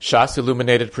Shas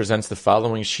Illuminated presents the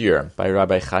following shir by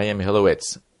Rabbi Chaim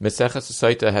Hilewitz. Mesechus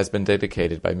Sotah has been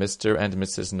dedicated by Mr. and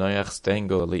Mrs. Noach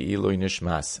Stengel Le'ilui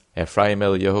Nishmas, Ephraim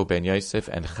Eliyahu ben Yosef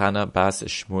and Chana Bas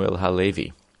Shmuel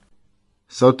Halevi.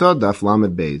 Sotah Daf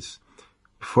Lamed Beis.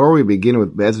 Before we begin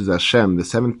with Be'ezus Hashem, the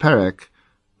 7th parak,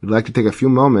 we'd like to take a few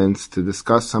moments to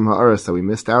discuss some ha'aras that we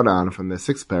missed out on from the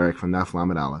 6th parak from Daf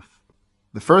Lamed Aleph.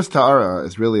 The first ha'ara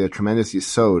is really a tremendous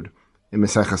yisod in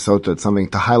Mesechus Sotah. It's something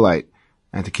to highlight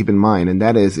and to keep in mind, and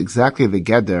that is exactly the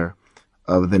geder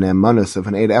of the ne'emanus of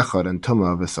an Eid Echad and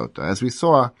Tumah of a Sotah. As we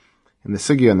saw in the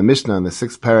Sugya and the Mishnah in the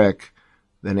 6th parak,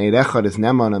 the Eid Echad is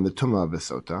ne'eman on the Tumah of a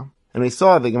Sotah. And we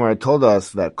saw the Gemara told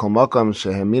us that Kol Makom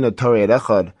Shehemina Torah Eid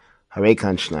Echad Harei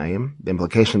Kan Shnayim, the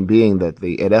implication being that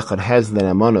the Eid Echad has the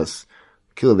ne'emanus,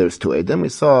 there's 2 Eidim. We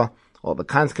saw all the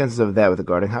consequences of that with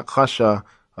regarding Hakchasha,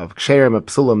 of Ksherim, of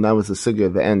Psulim. That was the Sugya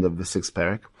at the end of the 6th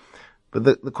parak.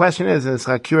 But the question is, and it's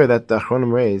Hakira that the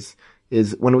Acharonim raise,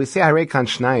 is when we say Harei Kan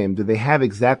Shnayim, do they have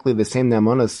exactly the same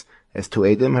ne'emanus as 2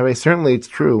 Eidim? Harei, certainly it's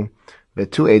true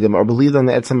that 2 Eidim are believed on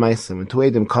the Etzem Maisim, and 2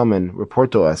 Eidim come and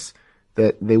report to us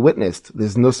that they witnessed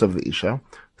this nus of the Isha.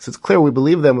 So it's clear we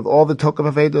believe them with all the Tokav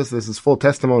of Eidos. This is full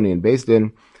testimony and based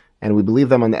in, and we believe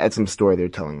them on the Etzem story they're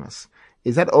telling us.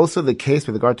 Is that also the case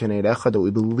with regard to an Eid Echad, that we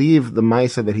believe the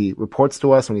Maisa that he reports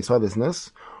to us when he saw this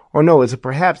nus? Or no, is it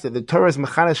perhaps that the Torah is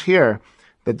mechanish here,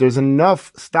 that there's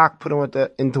enough stock put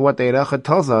into what the Eid Echad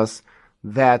tells us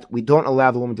that we don't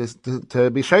allow the woman to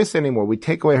be shosa anymore. We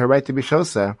take away her right to be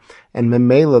shosa, and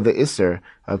memela, the Isser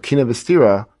of Kina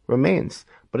Vestira, remains.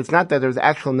 But it's not that there's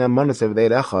actual ne'emanus of the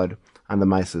Eid Echad on the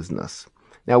Maisa's nus.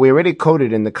 Now, we already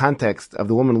quoted in the context of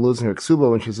the woman losing her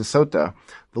ksuba when she's a Sotah,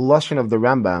 the lashon of the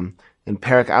Rambam in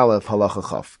Parak Aleph Halacha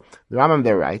Chaf. The Rambam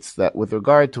there writes that with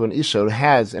regard to an Isha who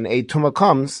has an Eid Tumah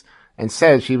comes and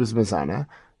says she was Mizana,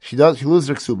 she loses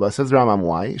her ksuba, says the Rambam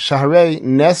why? Shaharei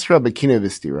Nesra Bekina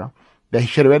Vistira, that he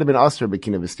should already been Asra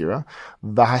Bekina Vistira,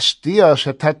 Vahashtia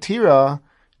Shatatira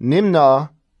Nimna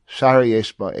Shaharei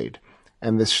Yesh Ba'ed.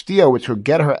 And the shtia which will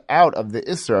get her out of the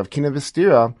Isra of Kina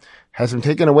Vistira has been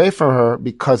taken away from her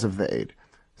because of the Eid.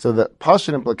 So the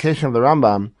Pashut implication of the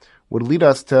Rambam would lead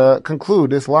us to conclude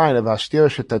this line of Ashtir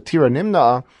Shetatira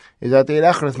Nimna is that the Eid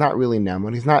Echad is not really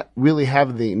Ne'eman. He's not really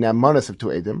have the Ne'emanus of 2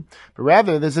 Eidim, but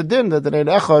rather there's a din that the Eid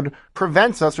Echad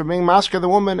prevents us from being mashka the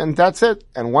woman, and that's it.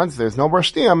 And once there's no more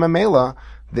shtia, Memela,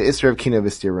 the Isra of Kina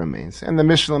Vistira remains. And the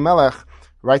Mishnah Melech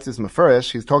writes this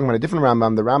Mefurish. He's talking about a different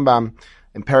Rambam. The Rambam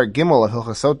in Parak Gimel of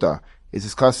Hilchos Sotah is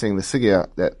discussing the sugya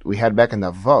that we had back in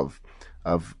the Vav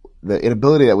of the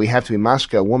inability that we have to be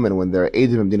mashka a woman when there are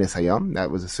Eidim in Dinas Hayam.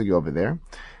 That was a sugya over there.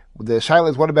 The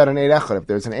shaila is, what about an Eid Echad? If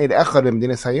there's an Eid Echad in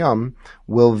Dinas Hayam,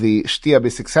 will the shtia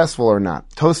be successful or not?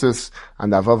 Tosus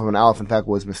on the Vav of an Aleph, in fact,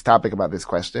 was mistopic about this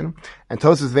question. And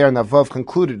Tosus there in the Vav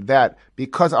concluded that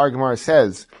because our Gemara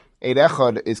says Eid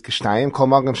Echad is Kishnayim, Kol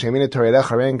Magam Shemina Torah Eid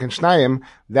Echad Kishnayim,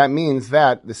 that means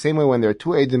that the same way when there are 2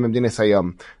 Eidim in Dinas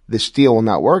Hayam, the shtia will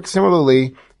not work.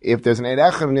 Similarly, if there's an Eid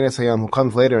Echad in Dinas Hayam who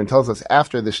comes later and tells us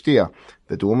after the shtia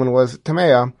that the woman was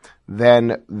Tameya,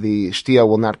 then the shtia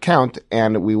will not count,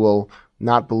 and we will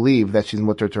not believe that she's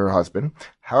mutter to her husband.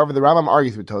 However, the Rambam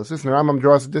argues with Tosus, and the Rambam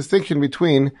draws a distinction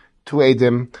between 2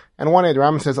 Eidim and 1 Eid. The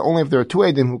Rambam says only if there are 2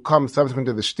 Eidim who come subsequent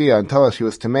to the shtia and tell us she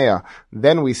was Tameya,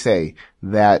 then we say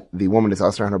that the woman is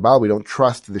asr on her baal. We don't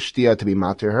trust the shtia to be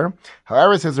matir her.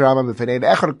 However, says the Rambam, if an Eid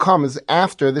Echad comes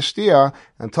after the shtia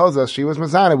and tells us she was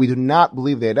Mazana, we do not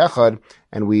believe the Eid Echad,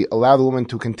 and we allow the woman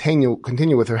to continue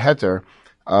with her heter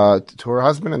to her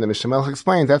husband. And the Mishnah Melech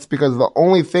explains that's because the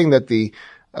only thing that the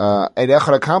Eid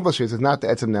Echad accomplishes is not the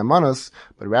Etzem Ne'emanus,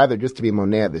 but rather just to be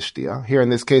moneh the shtia. Here in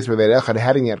this case where the Eid Echad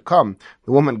hadn't yet come,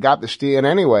 the woman got the shtia in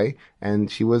anyway,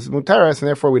 and she was mutaras, and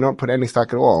therefore we don't put any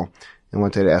stock at all in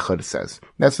what Eid Echad says.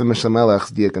 That's the Mishnah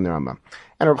Melech's diak in the Rambam.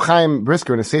 And Rabbi Chaim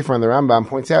Brisker in a sefer on the Rambam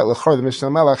points out, l'chor, the Mishnah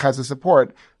Melech has a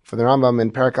support for the Rambam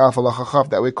in Parak Aleph Halacha Chaf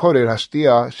that we quoted,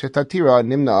 Hashtia Shetatira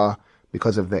Nimna,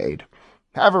 because of the Eid.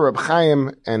 However, Rabbi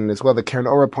Chaim and as well the Keren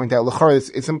Ora point out, l'chor,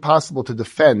 it's impossible to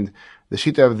defend the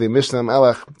shita of the Mishnah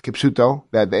Melech Kipshuto,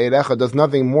 that the Eid Echad does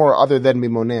nothing more other than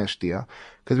bimoneh shtia.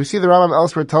 Because we see the Rambam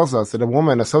elsewhere tells us that a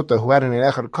woman, a Sotah, who had an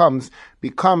Eid Echad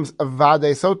becomes a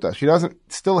Vadei Sotah. She doesn't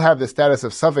still have the status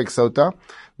of Suffix Sotah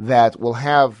that will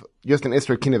have just an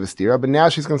Isra Kina Vestira, but now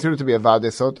she's considered to be a Vadei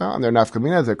Sotah, and there are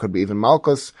nafkaminas. There could be even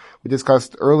Malkus. We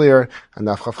discussed earlier on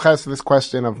the Chavches this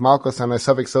question of Malkus and a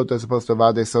Suffix Sotah as opposed to a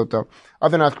Vadei Sotah.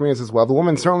 Other nafkaminas as well. The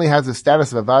woman certainly has the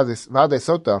status of a Vadei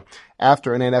Sotah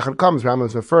after an Eid Echad comes.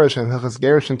 Rambam's Mefurish and Hilchos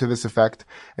Gerushin to this effect,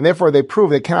 and therefore they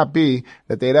prove it cannot be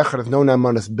that the Eid Echad has no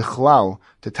ne'emanus bichlal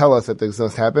to tell us that this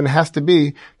does happen. It has to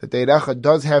be that the Eid Echad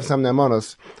does have some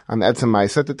ne'emanus on the Etzem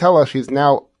Ma'aseh to tell us she's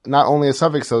now not only a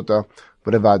suffix Sotah,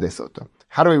 but a Vade Sotah.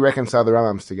 How do we reconcile the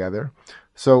Rambams together?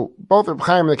 So both Reb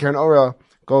Chaim and the Keren Orah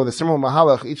go the similar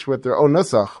Mahalach, each with their own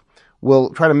Nusach.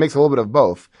 We'll try to mix a little bit of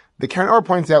both. The Keren Orah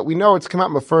points out, we know it's come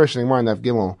out Mefurish in Gemara in Daf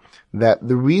Gimel, that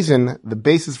the reason, the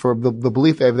basis for the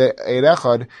belief of the Eid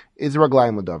Echad is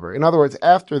Raglayim L'Davar. In other words,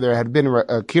 after there had been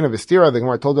a Kina V'Stira, the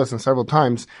Gemara told us in several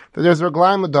times that there's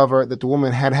Raglayim L'Davar, that the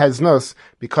woman had Haznus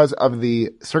because of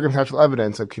the circumstantial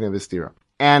evidence of Kina V'Stira.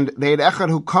 And the Eid Echad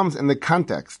who comes in the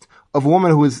context of a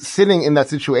woman who is sitting in that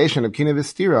situation of Kina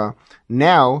V'Stira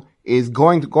now is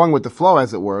going with the flow,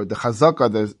 as it were, the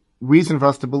Chazakah, the reason for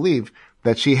us to believe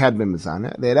that she had been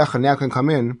Mizana. The Eid Echad now can come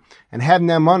in and have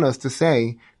Ne'amanos to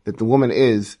say that the woman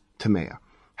is Tameya.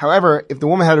 However, if the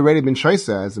woman had already been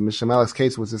Shaisa, as the Mishnah Melech's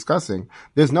case was discussing,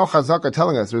 there's no Chazakah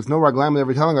telling us, there's no Raglayim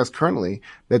ever telling us currently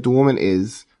that the woman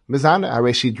is Mizana.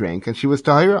 Hare she drank and she was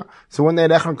Tahira. So when the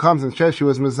Eid Echad comes and says she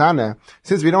was Mizana,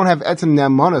 since we don't have Etzem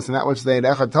Ne'amanos and that which the Eid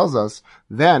Echad tells us,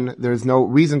 then there's no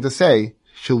reason to say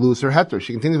she'll lose her heter.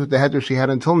 She continues with the heter she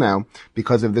had until now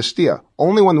because of the shtia.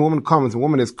 Only when the woman comes, the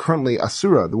woman is currently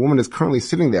asura, the woman is currently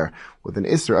sitting there with an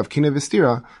isser of kina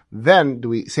v'stira, then do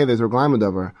we say there's a Raglayim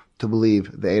L'Davar to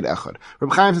believe the Eid Echad.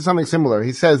 Rabbi Chaim says something similar.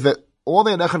 He says that all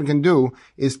the Eid Echad can do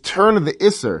is turn the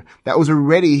isser that was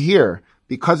already here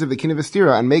because of the kina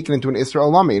v'stira and make it into an isser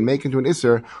alami, and make it into an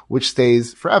isser which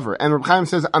stays forever. And Rabbi Chaim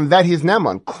says, on that he's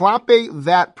neman. Klape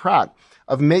that prat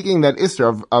of making that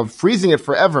isser, of freezing it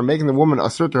forever, making the woman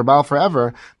assert her baal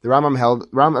forever, the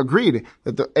Rambam agreed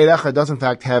that the Eid Echad does in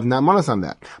fact have na'manas on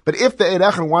that. But if the Eid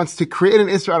Echad wants to create an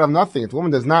isser out of nothing, if the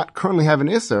woman does not currently have an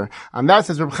isser, on that,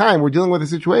 says Reb Chaim, we're dealing with a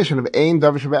situation of ein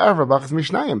davar shebe'erva b'achas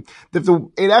mishnayim. If the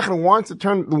Eid Echad wants to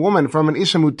turn the woman from an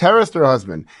isha muteres to her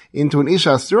husband into an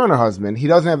isha asura on her husband, he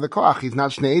doesn't have the koach, he's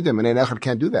not shnei edim, and Eid Echad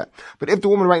can't do that. But if the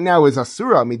woman right now is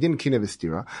asura, midin kina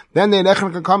v'stira, then the Eid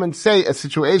Echad can come and say a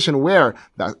situation where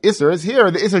the Isser is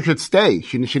here, the Isser should stay.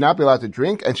 She should not be allowed to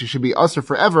drink, and she should be Usser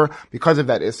forever because of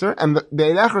that Isser. And the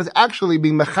Eid Echad is actually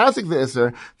being mechazik the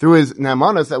Isser through his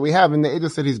Na'manas that we have in the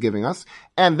Eidos that he's giving us.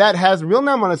 And that has real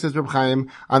Na'manas, says Reb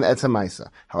Chaim, on the Etzem Maisa.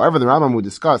 However, the Rambam who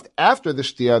discussed after the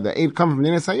Shtia, the Eid come from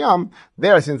Ninas Hayam,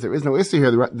 there, since there is no Isser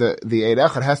here, the Eid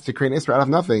Echad has to create an Isser out of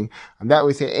nothing. And that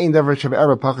we say, Ein davar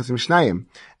shebe'erva pachas mishnayim.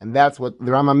 And that's what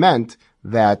the Rambam meant,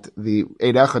 that the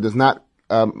Eid Echad does not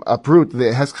uproot the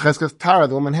cheskes tara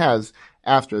the woman has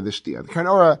after the shtia. The Keren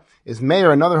Orah is mayor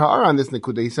another ha'ara on this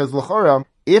nekuda. He says, l'chora,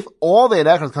 if all the Eid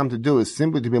Echad come to do is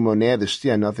simply to be moneh the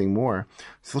shtia, nothing more,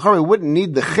 so l'chora we wouldn't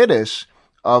need the chiddush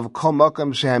of kol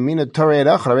makam shehamina torah Eid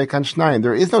Echad arei kan shnayim.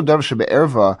 There is no davar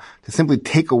shebe'erva to simply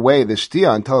take away the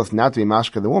shtia and tell us not to be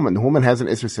mashka the woman. The woman has an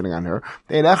isser sitting on her.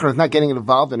 The Eid Echad is not getting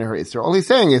involved in her isser. All he's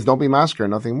saying is don't be mashka,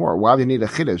 nothing more. Why do you need a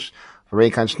chiddush?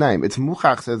 It's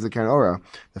muchach, says the Keren Orah,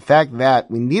 the fact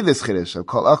that we need this chiddush of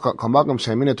kol magam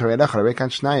shehamina torah Eid Echad arei kan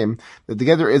shnayim, that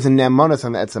together is a ne'amanas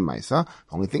on the Etzem Maisa.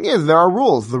 The only thing is, there are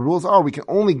rules. The rules are we can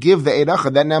only give the Eid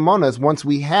Echad that ne'amanas once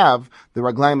we have the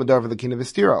Raglayim L'Davar of the kina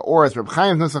v'stira. Or as Reb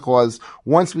Chaim's nusach was,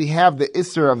 once we have the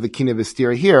isser of the kina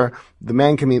v'stira here, the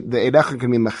Eid Echad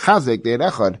can be mechazik, the Eid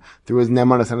Echad, through his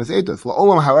ne'amanas and his eidos.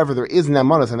 La'olam, however, there is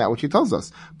ne'amanas on that which he tells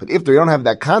us. But if we don't have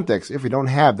that context, if we don't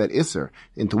have that isser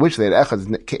into which the Eid Echad's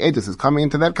eidos is coming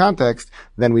into that context,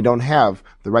 then we don't have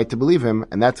the right to believe him,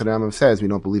 and that's what the Rambam says, we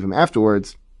don't believe him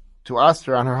afterwards, to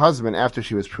Astra on her husband after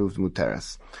she was proved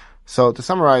muteres. So to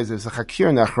summarize, there's a Chakir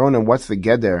in the Acharonim, what's the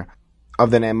geder of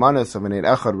the ne'amanas of an Eid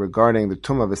Echad regarding the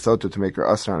tumah of a Sotah to make her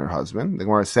Astra on her husband. The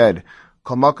Gemara said,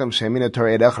 Kol makam shehamina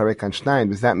torah Eid Echad arei kan shnayim.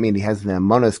 Does that mean he has the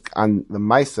ne'amanas on the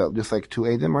Maisa, just like two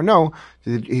Eidim, or no?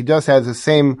 He does have the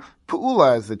same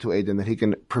pu'ula as the two Eidim, that he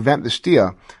can prevent the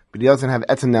shtia, but he doesn't have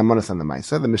etzem ne'amanas on the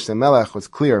Maisa. The Mishnah Melech was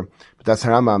clear, but that's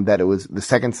Rambam, that it was the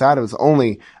second side, it was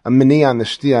only a mini on the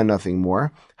shtia, nothing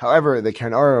more. However, the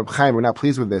Keren Orah of Chaim were not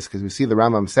pleased with this, because we see the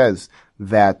Rambam says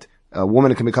that a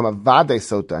woman can become a Vade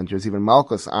Sotah, and there's even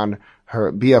Malchus on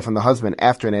her bia from the husband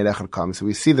after an Eid Echad comes. So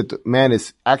we see that the man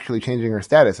is actually changing her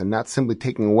status and not simply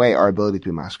taking away our ability to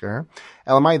be mashka her.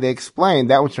 Elamai, they explained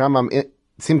that which Rambam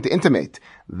seemed to intimate,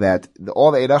 that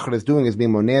all the Eid Echad is doing is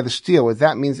being moneh the shtia. What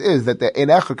that means is that the Eid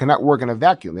Echad cannot work in a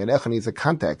vacuum. The Eid Echad needs a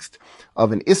context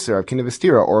of an isser of kina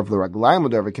v'stira, or of the Raglayim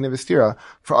L'Davar of kina v'stira,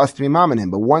 for us to be mammon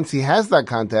him. But once he has that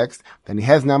context, then he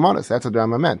has na'manas. That's what the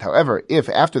Rambam meant. However, if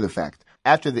after the fact,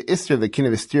 after the isser of the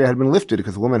kina v'stira had been lifted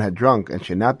because the woman had drunk and she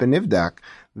had not been nivdak,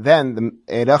 then the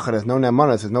Eid Echad has no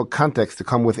na'manas, has no context to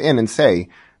come within and say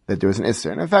that there was an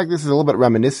isser. And in fact, this is a little bit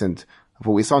reminiscent of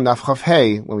what we saw in Daf Chaf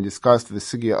Hey when we discussed the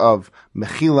sugya of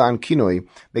Mechila and Kinoi.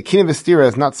 The Kinoi V'stira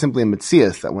is not simply a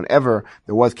Metzias, that whenever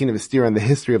there was Kinoi V'stira in the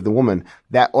history of the woman,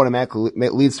 that automatically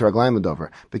leads to Raglayim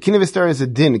L'dover. But Kinoi V'stira is a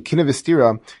din. Kinoi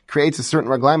V'stira creates a certain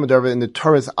Raglayim L'dover in the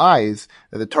Torah's eyes,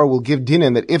 that the Torah will give din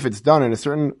in that if it's done in a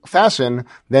certain fashion,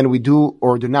 then we do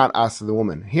or do not ask the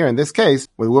woman. Here, in this case,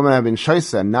 where the woman had been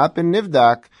Shaisa, not been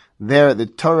Nivdak, there the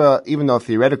Torah, even though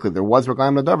theoretically there was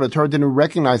Raglayim L'dover, the Torah didn't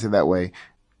recognize it that way.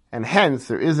 And hence,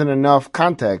 there isn't enough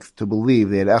context to believe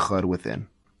they had echad within.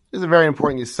 This is a very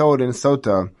important yisod in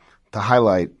Sotah to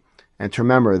highlight and to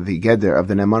remember the geder of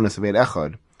the nemanus of Eid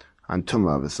echad on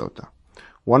Tumah of the Sotah.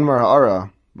 One more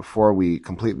ha'ara before we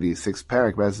complete the sixth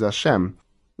parak, Be'ez Hashem.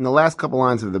 In the last couple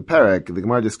lines of the parak, the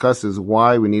Gemara discusses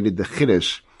why we needed the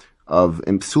chiddush of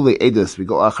impsuli edus, we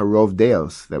go acharov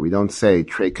deos, that we don't say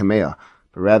trei kameya,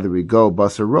 but rather we go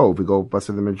basar rov, we go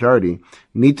basar the majority,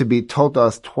 need to be told to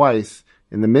us twice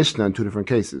in the Mishnah in two different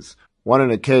cases. One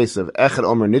in a case of Echad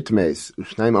Omer Nitmes,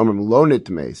 Ushnaim Omer Lo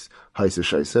Nitmes, Haisa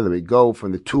Shaisa, that we go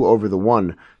from the 2 over the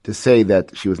 1 to say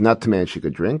that she was not Tameh and she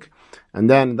could drink. And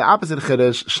then the opposite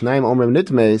Chiddush, Shnaim Omer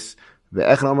Nitmes, the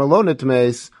Echad Omer Lo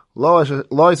Nitmes, Lo Haisa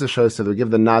Shaisa, that we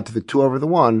give the nod to the 2 over the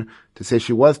 1 to say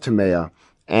she was Tameh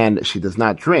and she does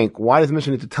not drink. Why does the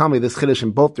Mishnah need to tell me this Chiddush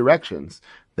in both directions?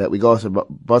 That we go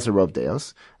basar rov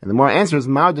deos, and the more answer is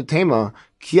ma'od detema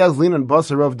ki azlinon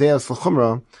basar rov deos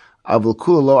l'chumra avul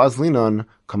kula lo azlinon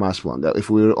kamashvlon. That if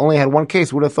we only had one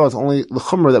case, we would have thought it's only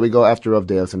l'chumra that we go after rov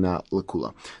deos and not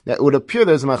l'kula. That it would appear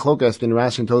there's a machlokas in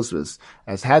Rashi and Tosfos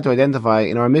as had to identify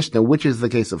in our Mishnah which is the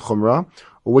case of chumra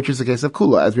or which is the case of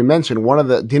kula. As we mentioned, one of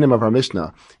the dinim of our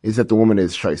Mishnah is that the woman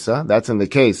is shaisa. That's in the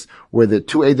case where the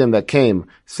 2 edim that came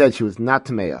said she was not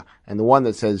tameya, and the one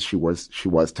that says she was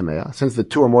tameya. Since the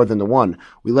 2 are more than the 1,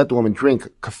 we let the woman drink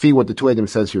kafi what the 2 edim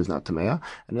says she was not tameya.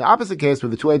 And the opposite case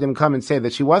where the 2 edim come and say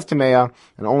that she was tameya,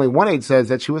 and only 1 ed says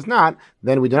that she was not,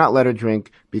 then we do not let her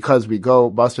drink because we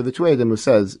go buster the 2 edim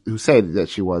who say that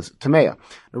she was tameya.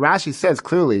 Rashi says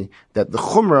clearly that the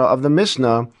chumrah of the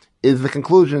Mishnah is the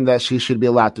conclusion that she should be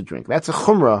allowed to drink. That's a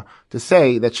chumrah to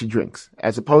say that she drinks.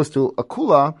 As opposed to a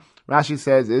kula, Rashi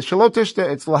says, is shalot tishta,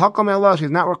 it's lahakam elah, she's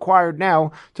not required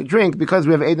now to drink because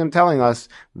we have Adam telling us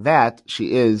that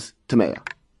she is tameya.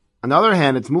 On the other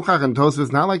hand, it's Muchach and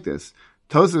Tosfos not like this.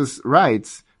 Tosfos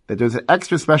writes that there's an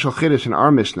extra special chiddush in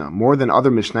our Mishnah, more than other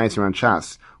Mishnayos around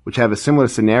Shas, which have a similar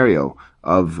scenario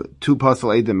of 2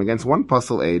 pasal edim against 1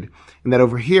 pasal ed, and that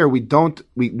over here we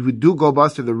do go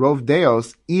buster the rov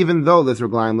deos, even though there's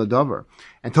reglayim l'dover.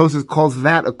 And Tosfos calls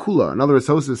that a kula. In other words,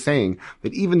 Tosfos is saying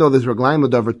that even though there's reglayim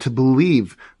l'dover, to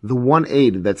believe the 1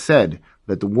 ed that said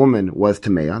that the woman was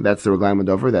tameya, that's the reglayim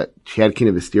l'dover, that she had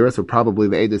kinei v'stira, so probably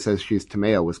the ed that says she's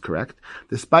tameya was correct.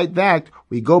 Despite that,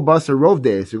 we go buster rov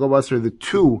deos, we go buster the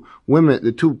 2 women,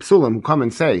 the 2 psulim who come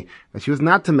and say that she was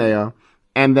not tameya,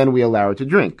 and then we allow her to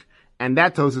drink. And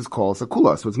that Tosfos calls a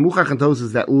kula. So it's Muchach and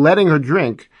Tosfos that letting her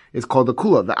drink is called a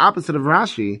kula. The opposite of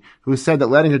Rashi, who said that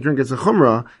letting her drink is a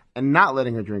chumrah, and not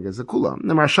letting her drink is a kula.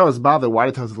 The Maharsha is bothered, why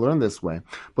did Tosfos learn this way?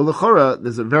 But l'chora,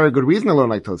 there's a very good reason to learn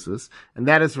like Tosfos, and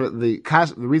that is for the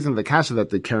reason of the kasha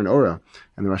that the Karen Ora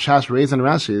and the Rashash raise on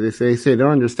Rashi. They say they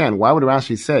don't understand. Why would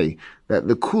Rashi say that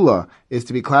the kula is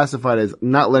to be classified as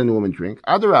not letting the woman drink?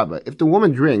 Adarabba, if the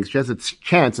woman drinks, she has a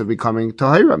chance of becoming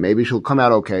tahira. Maybe she'll come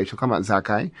out okay, she'll come out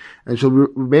zakai, and she'll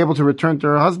be able to return to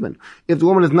her husband. If the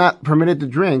woman is not permitted to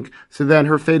drink, so then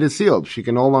her fate is sealed. She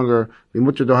can no longer be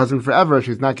mutter to her husband forever.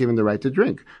 She's not given the right to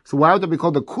drink. So why would that be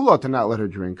called a kula to not let her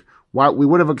drink? Why we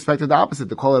would have expected the opposite,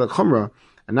 to call it a chumrah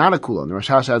and not a kula. And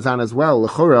Rashash adds on as well,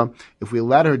 l'chora, if we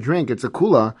let her drink, it's a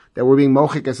kula that we're being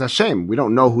mochik as Hashem. We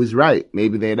don't know who's right.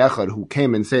 Maybe they had echad who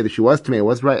came and say that she was tamei,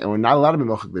 was right, and we're not allowed to be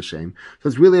mochik the shame. So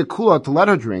it's really a kula to let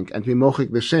her drink and to be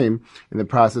mochik the shame in the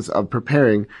process of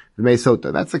preparing the mei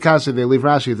sotah. That's the kasha they leave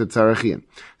Rashi as a tzarachin.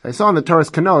 So I saw in the Torah's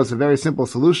Kanoos a very simple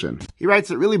solution. He writes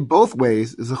that really both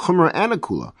ways is a chumrah and a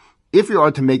kula. If you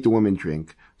are to make the woman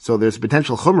drink, so there's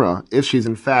potential chumrah, if she's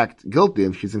in fact guilty,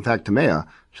 if she's in fact tameya,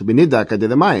 she'll be nivdak adei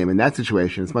mayim. In that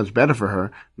situation, it's much better for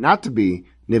her not to be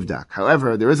nivdak.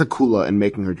 However, there is a kula in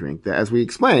making her drink, that as we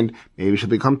explained, maybe she'll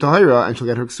become tahira and she'll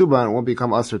get her ksuba and it won't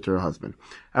become usher to her husband.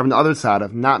 However, on the other side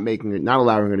of not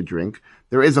allowing her to drink,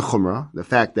 there is a chumrah, the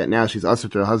fact that now she's usher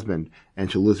to her husband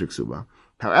and she'll lose her ksuba.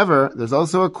 However, there's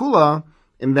also a kula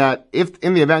in that if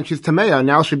in the event she's tameya,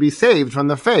 now she'll be saved from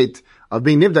the fate of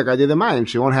being nivdak adei mayim.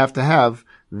 She won't have to have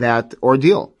that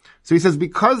ordeal. So he says,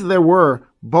 because there were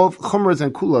both chumras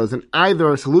and kulas in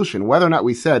either solution, whether or not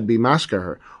we said be mashka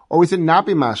her, or we said not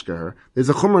be mashka her. There's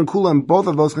a chumrah and kula in both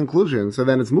of those conclusions. So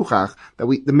then it's muchach that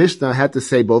the Mishnah had to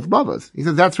say both bavas. He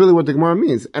says that's really what the Gemara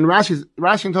means. And Rashi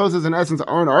and Tosas in essence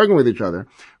aren't arguing with each other.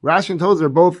 Rashi and Tosas are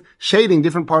both shading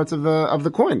different parts of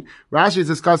the coin. Rashi is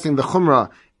discussing the chumrah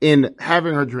in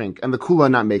having her drink and the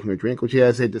kula not making her drink, which he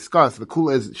has discussed. The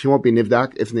kula is she won't be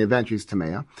nivdak if in the event she's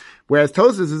tameya. Whereas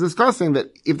Tosas is discussing that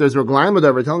if there's reglaim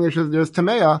whatever telling her there's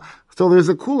tameya, so there's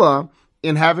a kula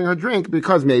in having her drink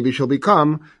because maybe she'll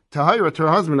become tahira to her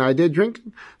husband. I did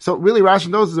drinking. So really Rashi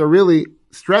and Tosas are really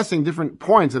stressing different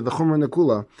points of the chumrah and the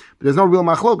kula, but there's no real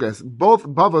machlokas. Both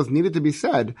bavas needed to be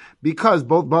said because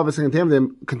both bavas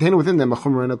contain within them a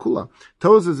chumrah and a kula.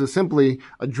 Tosas is simply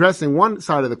addressing one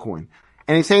side of the coin.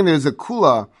 And he's saying there's a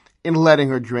kula in letting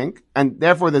her drink, and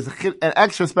therefore there's an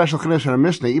extra special chiddush in our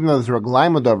Mishnah, even though there's a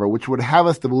reglaim davar, which would have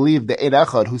us to believe the Eid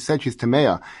Echad who said she's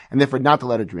tameya, and therefore not to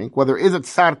let her drink. Well, there is a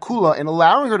tzad kula in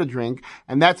allowing her to drink,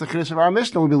 and that's the chiddush of our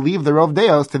Mishnah. We believe the Rov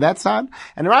Deos to that side.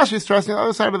 And Rashi is stressing the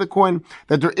other side of the coin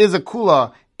that there is a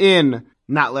kula in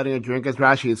not letting her drink, as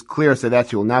Rashi is clear, so that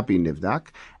she will not be nivdak.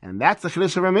 And that's the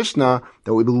chiddush of our Mishnah,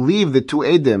 that we believe the two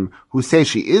Eidim who say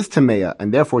she is tameya,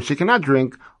 and therefore she cannot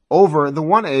drink, over the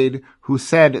one aid who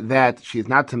said that she is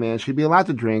not tamei and she'd be allowed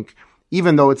to drink,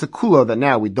 even though it's a kula that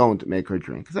now we don't make her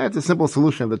drink. So that's a simple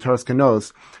solution of the Torah's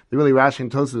Kanos. The really Rashi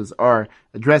and Tosfos are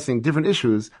addressing different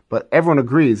issues, but everyone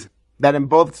agrees that in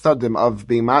both stadim of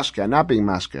being mashka and not being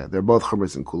mashka, they're both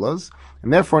chumras and kulas.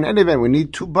 And therefore, in any event, we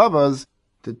need two bavas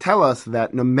to tell us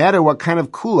that no matter what kind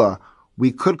of kula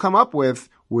we could come up with,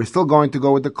 we're still going to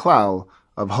go with the klal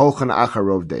of holchan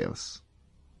acharov deos.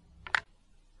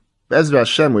 Be'ezras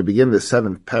Hashem, we begin the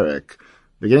seventh perek.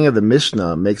 The beginning of the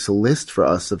Mishnah makes a list for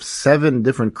us of 7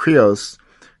 different kriyos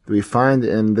that we find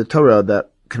in the Torah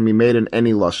that can be made in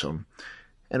any lashon.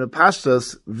 And with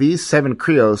Pashtos, these 7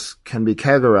 kriyos can be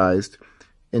categorized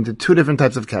into 2 different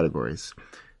types of categories.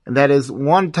 And that is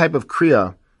one type of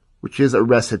kriya, which is a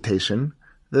recitation.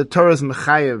 The Torah is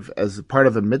mechayev as part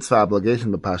of a mitzvah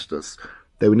obligation of Pashtos,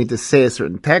 that we need to say a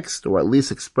certain text or at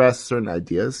least express certain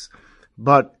ideas.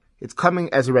 But it's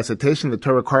coming as a recitation. The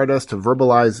Torah required us to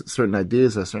verbalize certain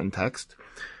ideas or a certain text.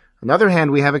 On the other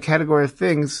hand, we have a category of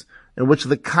things in which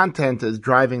the content is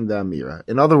driving the amira.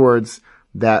 In other words,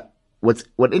 that what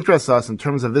interests us in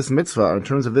terms of this mitzvah, or in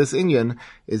terms of this inyan,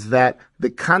 is that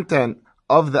the content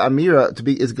of the amira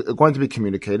is going to be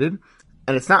communicated,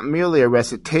 and it's not merely a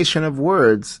recitation of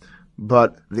words,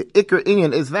 but the ikar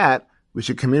inyan is that we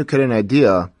should communicate an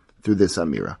idea through this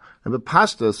amira. And with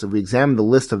Pashtos, if we examine the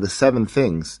list of the 7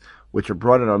 things which are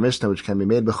brought in our Mishnah, which can be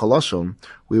made b'choloshim,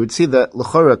 we would see that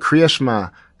l'chora, Kriya Shema,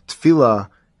 Tefillah,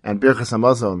 and Birchas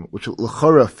Hamazon, which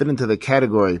l'chora fit into the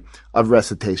category of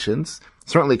recitations.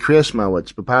 Certainly Kriya Shema,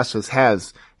 which Pashtos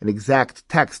has an exact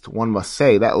text, one must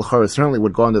say, that l'chora certainly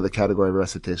would go into the category of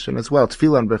recitation. As well,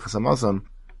 Tefillah and Birchas Hamazon,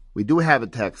 we do have a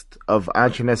text of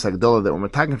Anshe Nes Hagdolah that we're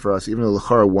talking for us, even though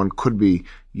l'chora one could be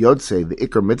Yodsei, the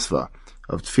Iker Mitzvah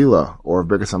of Tefillah or of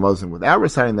Birkas Hamazon without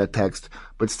reciting that text,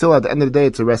 but still at the end of the day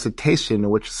it's a recitation in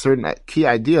which certain key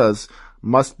ideas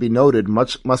must be noted,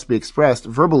 must be expressed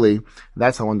verbally.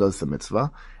 That's how one does the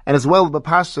mitzvah. And as well, the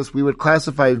Pashtos, we would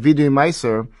classify Vidui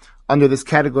Meiser under this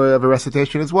category of a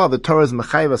recitation as well. The Torah is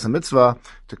mechayev as a mitzvah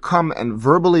to come and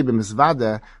verbally be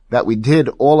mizvada that we did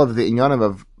all of the inyanim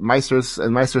of Meisers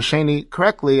and Meiser Sheni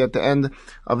correctly at the end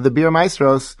of the Bir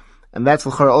Meisros. And that's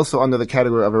l'chara also under the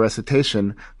category of a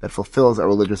recitation that fulfills our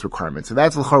religious requirements. So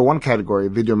that's l'chara one category,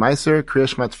 Vidur Meiser, Kriya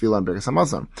Shema, Tefillah, and Birkas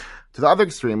Hamazon. To the other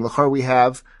extreme, l'chara we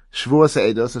have Shvuos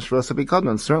Ha'edos and Shvuos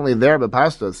Ha'Pikadon. Certainly there,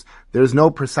 b'Pashtos, there is no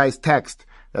precise text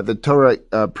that the Torah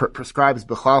prescribes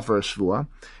b'chlal for a Shvuah.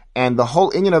 And the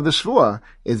whole inyan of the Shvuah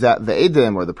is that the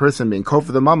Edim, or the person being kol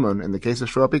for the mammon, in the case of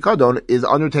Shvuah Pikadon, is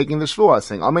undertaking the Shvuah,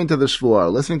 saying Amen to the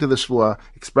Shvuah, listening to the Shvuah,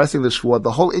 expressing the Shvuah.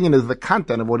 The whole inyan is the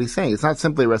content of what he's saying. It's not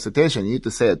simply a recitation. You need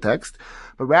to say a text.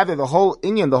 But rather the whole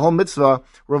inyan, the whole mitzvah,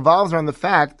 revolves around the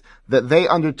fact that they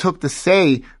undertook to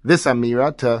say this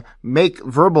amira, to make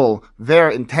verbal their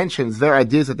intentions, their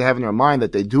ideas that they have in their mind,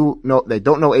 that they don't know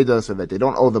Eidos, or that they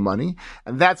don't owe the money.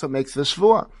 And that's what makes the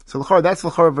Shvuah. So l'chor, that's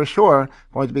l'chor for sure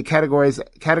going to be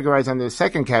categorized under the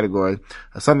second category,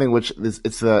 something which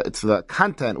it's the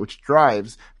content which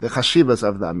drives the chashivas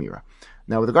of the amira.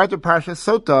 Now, with regard to Parsha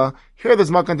Sotah, here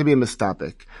there's not going to be a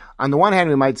mistopic. On the one hand,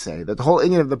 we might say that the whole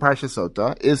inyan of the Parsha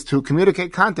Sotah is to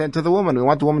communicate content to the woman. We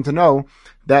want the woman to know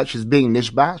that she's being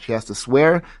nishba. She has to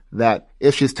swear that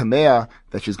if she's tameya,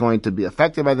 that she's going to be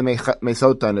affected by the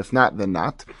Mesotah, and if not, then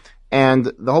not.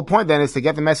 And the whole point then is to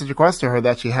get the message across to her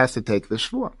that she has to take the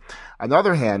shvuah. On the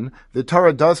other hand, the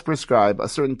Torah does prescribe a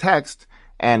certain text,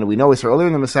 And we know we saw earlier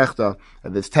in the Masechta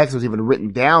that this text was even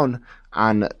written down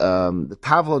on the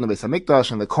Tavla in the Beis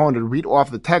HaMikdash, and the Kohen would read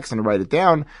off the text and write it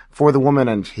down for the woman,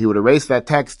 and he would erase that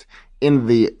text in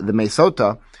the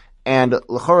Sotah. And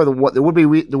l'chora, there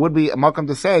would be a makam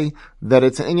to say that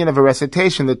it's an inyan of a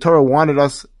recitation. The Torah wanted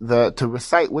us to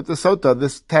recite with the Sotah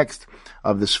this text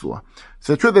of the Shvuah.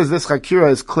 So the truth is, this chakira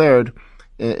is cleared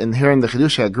in here in the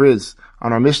Chidush agrees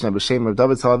on our Mishnah, b'shem of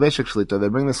David Salaveshik Shlita. They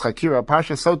bring this chakira,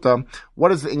 Parsha Sotah.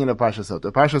 What is the inyan of Parsha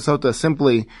Sotah? Parsha Sotah is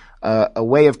simply a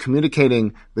way of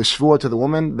communicating the Shvuah to the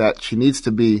woman, that she needs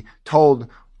to be told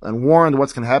and warned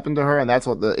what's going to happen to her, and that's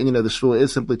what the inyan of the shvuah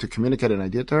is, simply to communicate an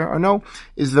idea to her. Or no,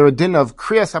 is there a din of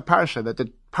kriyas haparsha, that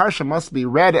the parsha must be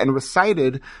read and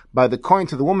recited by the kohen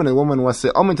to the woman, and the woman was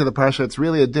to omen to the parsha? It's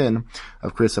really a din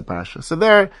of kriyas haparsha. So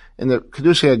there, in the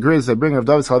Kedusha agrees, they bring Rav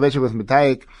David Soloveitchik with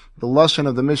Mitayik, the lashon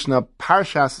of the Mishnah,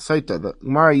 parshas Sotah.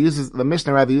 The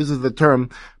Mishnah uses the term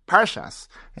parshas,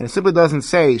 and it simply doesn't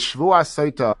say shvuah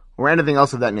Sotah or anything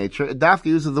else of that nature. It dafka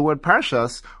uses the word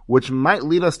parshas, which might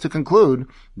lead us to conclude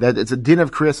that it's a din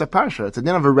of kriyas parsha. It's a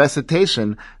din of a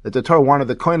recitation, that the Torah wanted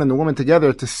the kohen and the woman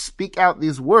together to speak out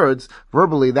these words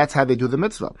verbally. That's how they do the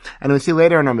mitzvah. And we see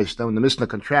later in our Mishnah, when the Mishnah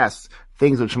contrasts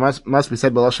things which must be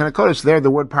said by Lashon HaKodesh, there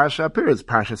the word parsha appears.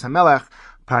 Parshas HaMelech,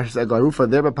 Parshas Eglarufa,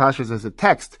 there by Parshas as a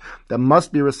text that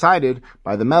must be recited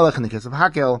by the Melech in the case of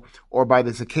Hakel, or by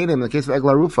the Zakenim in the case of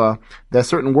Eglarufa. There are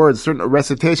certain words, certain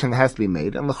recitation that has to be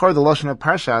made, and the Lashon of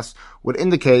Parshas would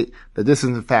indicate that this is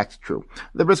in fact true.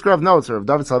 The Brisker of notes, or of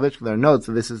David Soloveitchik, there notes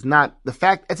that this is not the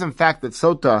fact. It's in fact that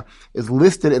Sotah is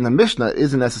listed in the Mishnah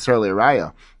isn't necessarily a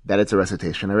raya that it's a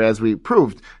recitation. Or as we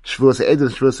proved, Shvuos Eidus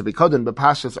and Shvuos Bikodim, but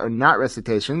Pashas are not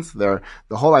recitations. The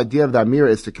whole idea of the Amir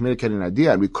is to communicate an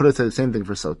idea, and we could have said the same thing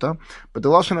for Sotah. But the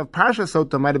Lashon of Parsha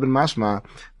Sotah might have been mashma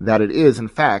that it is, in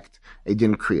fact, a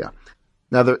din kriya.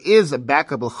 Now there is a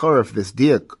backup l'chorah for this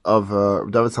diak of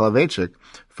David Soloveitchik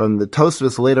from the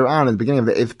Tosfos later on in the beginning of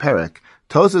the 8th perek.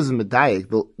 Tosfos is medayik,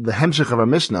 the hemshech of our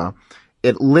Mishnah.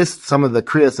 It lists some of the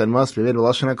kriyas that must be made with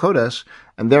Lashon HaKodesh,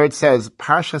 and there it says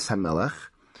Parshas HaMelech,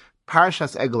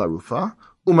 Parshas Eglarufa,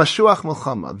 Umashuach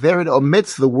Milchama. There it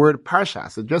omits the word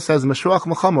Parshas. It just says Mashuach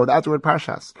Milchama without the word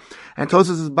Parshas. And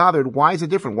Tosfos is bothered. Why is it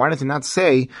different? Why does it not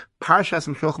say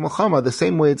Parshas Mashuach Milchama the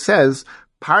same way it says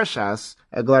Parshas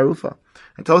Eglarufa?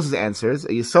 And Tosfos answers,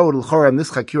 Yisod l'chora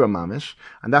this chakira mamish,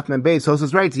 and that men beis,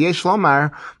 Tosfos writes, Yesh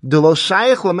lomar, de lo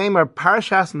shayich l'meimar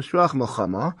Parshas Mashuach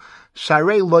Milchama,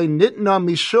 sharei loy nitna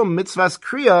mishum mitzvahs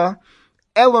kriya,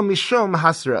 elo mishum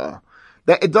hasra.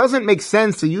 That it doesn't make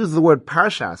sense to use the word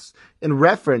Parshas in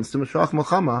reference to Mashuach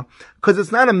Milchama, because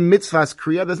it's not a mitzvah's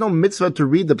kriya. There's no mitzvah to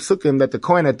read the psukim that the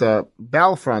kohen at the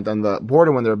battlefront on the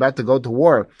border when they're about to go to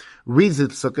war reads the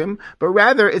psukim, but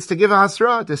rather it's to give a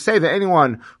hasra, to say that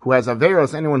anyone who has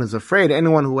averos, anyone who's afraid,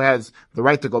 anyone who has the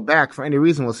right to go back for any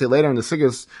reason, we'll see later in the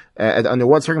sigas, under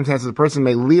what circumstances a person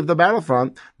may leave the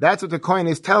battlefront. That's what the kohen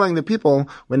is telling the people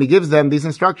when he gives them these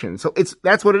instructions. So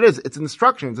that's what it is. It's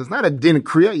instructions. It's not a din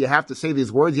kriya. You have to say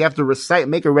these words. You have to recite,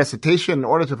 make a recitation in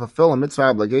order to fulfill a mitzvah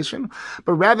obligation.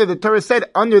 But rather the Torah said,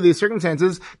 under these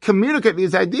circumstances, communicate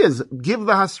these ideas. Give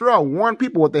the hasra. Warn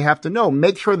people what they have to know.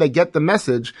 Make sure they get the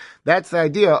message. That's the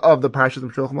idea of the Parshas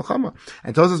of Mashuach Milchama.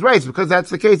 And Tosfos writes, because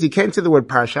that's the case, you can't say the word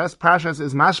Parshas. Parshas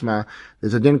is mashma.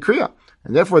 There's a din kriya.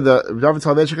 And therefore, the David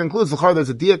Soloveitchik concludes, there's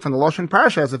a diak from the Lashon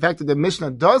Parshas, the fact that the Mishnah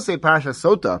does say Parshas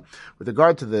Sotah, with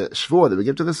regard to the Shvuah that we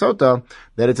give to the Sotah,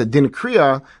 that it's a din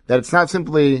kriya, that it's not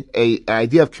simply an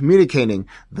idea of communicating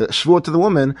the Shvuah to the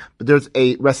woman, but there's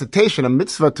a recitation, a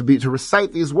mitzvah to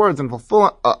recite these words and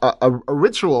fulfill a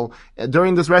ritual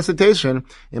during this recitation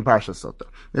in Parshas Sotah.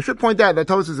 I should point out that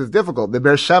Tosfos is difficult. The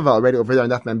Be'er Sheva already over there on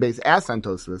Daf Mem Beis asked on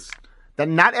Tosfos that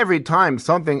not every time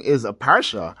something is a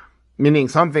parsha, meaning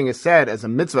something is said as a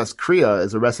mitzvah's kriya,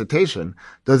 as a recitation,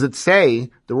 does it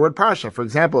say the word parsha? For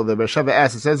example, the Be'er Sheva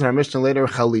asks, it says in our Mishnah later,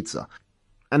 chalitza.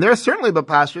 And there are certainly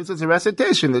b'pashtus as a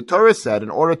recitation. The Torah said in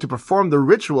order to perform the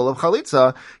ritual of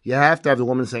chalitza, you have to have the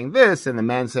woman saying this and the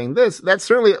man saying this. That's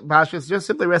certainly pashtus, just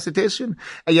simply recitation.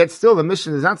 And yet still the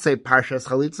Mishnah does not say parshas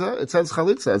chalitza, it says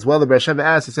chalitza. As well, the Be'er Sheva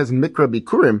asks, it says mikra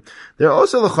bikurim. There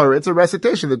also l'chora, it's a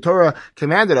recitation. The Torah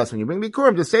commanded us when you bring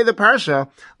bikurim to say the parsha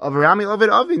of Rami Ovid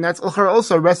Avi. And that's l'chora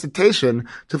also a recitation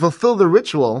to fulfill the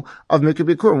ritual of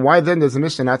mikra bikurim. Why then does the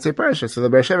Mishnah not say parsha? So the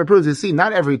Be'er Sheva proves, you see,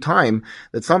 not every time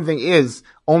that something is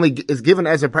given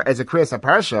as a kriyas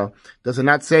parsha, does it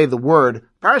not say the word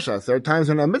parshas? There are times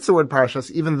when it omits the word parshas,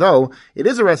 even though it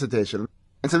is a recitation.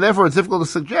 And so therefore it's difficult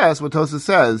to suggest what Tosfos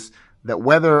says, that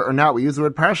whether or not we use the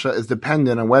word parsha is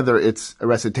dependent on whether it's a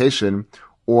recitation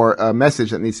or a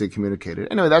message that needs to be communicated.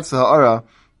 Anyway, that's the ha'ara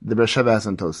the Be'er Sheva has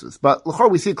in Tosfos. But l'chor,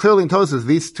 we see clearly in Tosfos,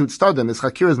 these two tzadim, this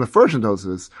Chakir is mefurish in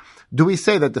Tosfos. Do we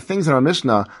say that the things in our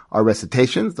Mishnah are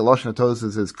recitations? The Lashon of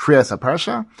Tosfos is Kriyas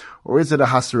HaParsha, or is it a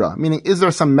Hasra? Meaning, is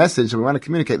there some message that we want to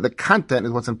communicate? The content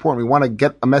is what's important. We want to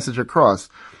get a message across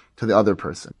to the other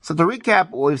person. So to recap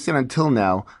what we've seen until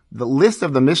now, the list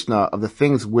of the Mishnah of the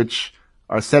things which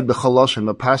are said b'chol lashon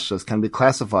b'pashtus can be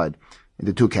classified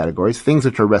into two categories. Things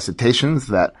which are recitations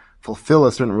that fulfill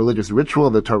a certain religious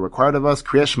ritual the Torah required of us,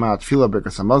 Kriyas Shema, Tefillah,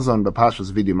 Birkas Hamazon,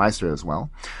 b'pashtus, Vidui Meiser as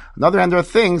well. On the other hand, there are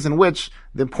things in which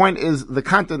the point is the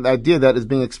content, the idea that is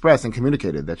being expressed and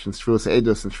communicated. That's in Shvuas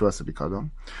Eidos and Shvuas Bikadon.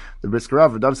 The Brisker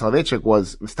Rav, Rav Soloveitchik,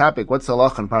 was mistapik. What's the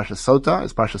halacha in Parsha Sotah?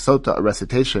 Is Parsha Sotah a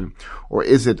recitation, or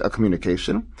is it a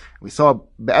communication? We saw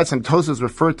Be'etzem Tosfos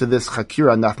referred to this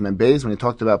Chakira Naf Mem Beis when he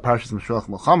talked about Parshas Meshulach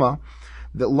Milchama.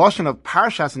 The lashon of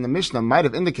parshas in the Mishnah might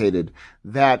have indicated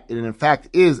that it in fact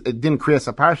is a din kriyas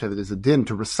a parsha, that is a din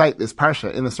to recite this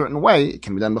parsha in a certain way. It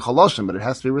can be done b'chol lashon, but it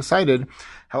has to be recited.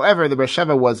 However, the Be'er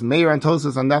Sheva was Meir and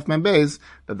Tosfos on Daf Mem Beis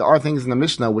that there are things in the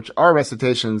Mishnah which are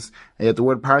recitations, and yet the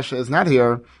word parsha is not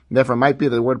here. And therefore, it might be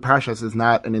that the word parshas is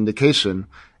not an indication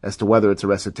as to whether it's a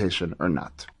recitation or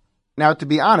not. Now, to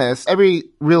be honest, every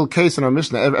real case in our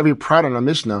Mishnah, every prat in our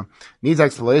Mishnah needs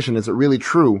explanation. Is it really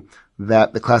true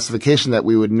that the classification that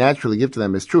we would naturally give to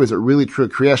them is true? Is it really true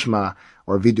Kriyas Shema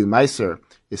or Vidui Meiser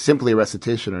is simply a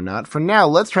recitation or not? For now,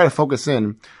 let's try to focus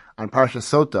in on Parsha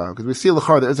Sotah, because we see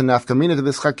l'chor there is a nafkamina to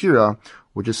this Chakira,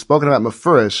 which is spoken about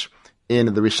mefurish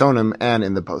in the Rishonim and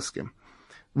in the Poskim.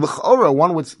 L'chora,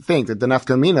 one would think that the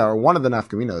nafkamina, or one of the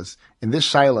nafkaminas, in this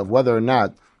shaila of whether or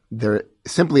not they're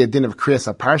simply a din of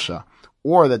Kriyas HaParsha,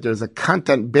 or that there's a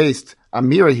content-based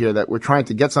amira here that we're trying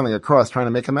to get something across, trying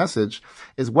to make a message,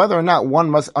 is whether or not one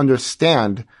must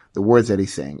understand the words that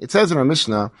he's saying. It says in our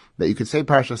Mishnah that you could say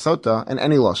Parsha Sotah in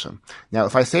any lashon. Now,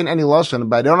 if I say in any lashon,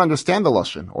 but I don't understand the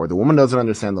lashon, or the woman doesn't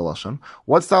understand the lashon,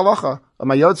 what's the halacha?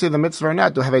 Am I yotze the mitzvah or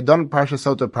not? Have I done Parsha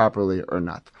Sotah properly or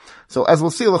not? So, as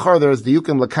we'll see, l'chor, there is the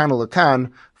yukim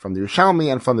lakan from the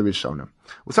Yerushalmi and from the Rishonim.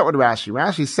 We'll start with Rashi.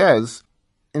 Rashi says,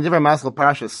 in different Masal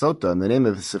Parsha Sotah, in the name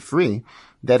of the Sifri,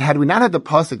 that had we not had the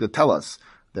pasuk to tell us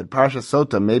that Parsha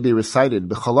Sotah may be recited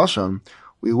b'chol lashon,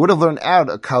 we would have learned out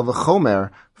a kal v'chomer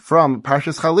from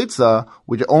Parshas Chalitza,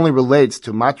 which only relates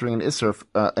to matering an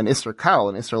isser kal,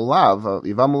 an isser lav,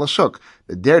 yivam l'shuk.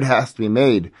 The dirt has to be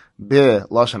made be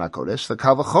lashon hakodesh. The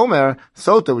kal v'chomer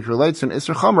Sotah, which relates to an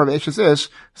isser chomer of eshes ish,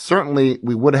 certainly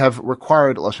we would have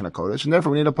required lashon hakodesh, and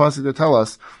therefore we need a pasuk to tell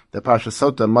us that Parsha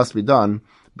Sotah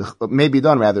may be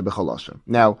done rather b'chol lashon.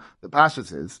 Now, the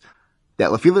pashtus is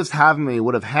that Lefilas Havmi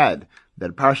would have had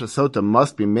that Parsha Sotah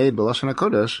must be made b'Lashon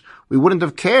HaKodesh, we wouldn't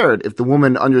have cared if the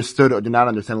woman understood or did not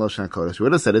understand Lashon HaKodesh. We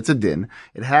would have said it's a din.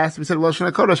 It has to be said b'Lashon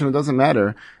HaKodesh, and it doesn't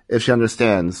matter if she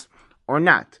understands or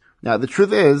not. Now, the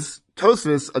truth is,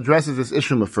 Tosfos addresses this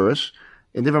issue mefurish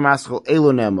in different maskal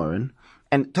Elo Ne'amarin,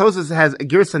 and Tosfos has a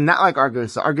girsa not like our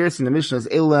girsa. Our girsa in the Mishnah is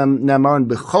Elo Ne'amarin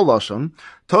b'chol lashon.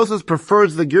 Tosfos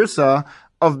prefers the girsa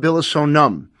of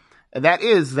Bilashonam. And that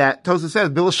is that Tosfos says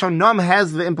Bilashonam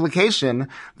has the implication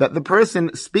that the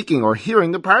person speaking or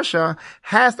hearing the parsha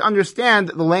has to understand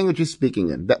the language he's speaking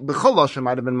in. That b'chol lashon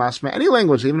might have been mashma any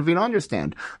language, even if you don't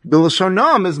understand.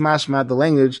 Bilashonam is mashma the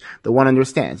language that one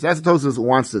understands. That's what Tosfos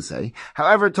wants to say.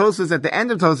 However, Tosfos at the end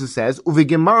of Tosfos says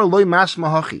Uvigemara loy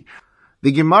mashma hachi.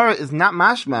 The Gemara is not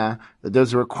mashma that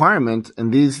there's a requirement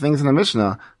in these things in the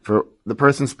Mishnah for the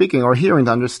person speaking or hearing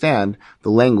to understand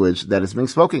the language that is being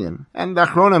spoken in. And the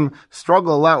Acharonim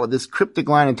struggle a lot with this cryptic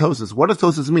line in Tosfos. What does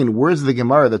Tosfos mean? Where's the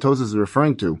Gemara that Tosfos is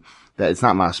referring to? That it's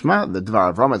not mashma. The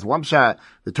Dvar Avraham is one pshat.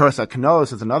 The Torah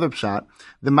Saknos is another pshat.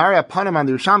 The Mari Apanim on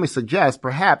the Yerushalmi suggests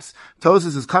perhaps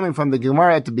Tosfos is coming from the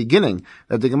Gemara at the beginning,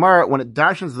 that the Gemara, when it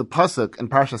darshans the pasuk in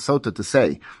Parsha Sotah to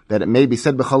say that it may be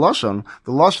said b'chol lashon,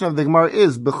 the lashon of the Gemara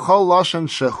is b'chol lashon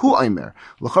shehu aimer.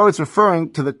 L'chor, it's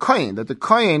referring to the kohen, that the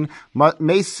kohen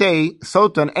may say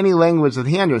Sotah in any language that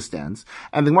he understands,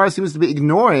 and the Gemara seems to be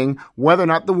ignoring whether or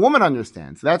not the woman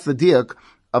understands. That's the diak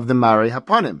of the Mari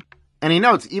Hapanim. And he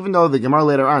notes, even though the Gemara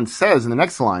later on says in the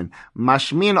next line,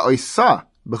 Mashmin oisa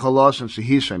b'chol lashon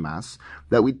shehi shemas,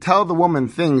 that we tell the woman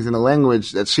things in a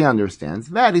language that she understands,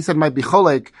 that, he said, might be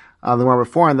cholek, the Gemara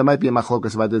before, and there might be a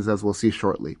machlokas about this, as we'll see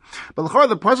shortly. But l'chor,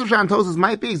 the pasuk Shan Tosfos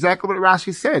might be exactly what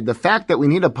Rashi said. The fact that we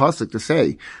need a pasuk to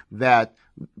say that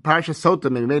Parsha Sotah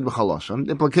may be made b'chol lashon,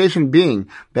 the implication being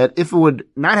that if it would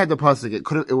not have the pasuk,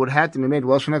 it would have to be made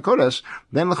b'Lashon HaKodesh,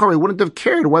 then l'chor, we wouldn't have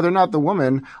cared whether or not the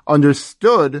woman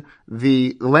understood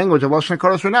the language of Lashon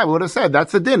HaKodesh or not. We would have said,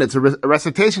 that's a din. It's a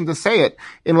recitation to say it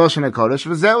in Lashon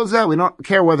HaKodesh. We don't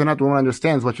care whether or not the woman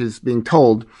understands what she's being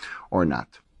told or not.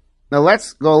 Now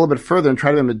let's go a little bit further and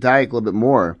try to be medayik a little bit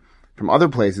more from other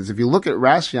places. If you look at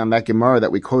Rashi on that Gemara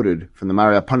that we quoted from the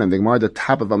Mari Acharonim, the Gemara at the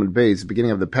top of Amud Beis,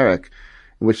 beginning of the Perek,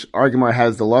 in which our Gemara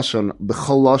has the Lashon,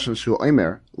 B'chol Lashon Shu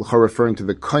Omer, referring to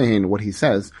the Kohen, what he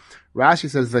says. Rashi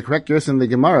says the correct verse in the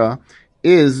Gemara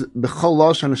is B'chol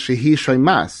Lashon Shehi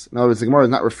Shoymas. In other words, the Gemara is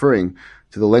not referring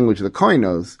to the language the Kohen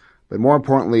knows, but more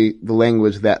importantly, the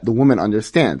language that the woman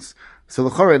understands. So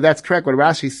l'chorah, if that's correct, what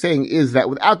Rashi is saying is that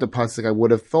without the pasuk, I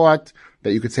would have thought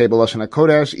that you could say b'lashon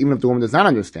hakodesh, even if the woman does not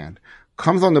understand.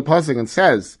 Comes on the pasuk and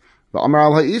says, "V'amar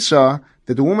al ha'isha,"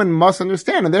 that the woman must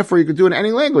understand, and therefore you could do it in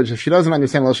any language. If she doesn't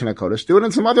understand lashon hakodesh, do it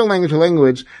in some other language, a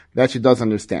language that she does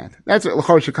understand. That's what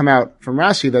l'chorah should come out from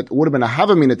Rashi. That would have been a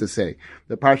havamina to say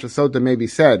that Parsha Sotah may be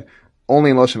said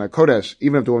only in lashon hakodesh,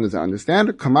 even if the woman doesn't understand.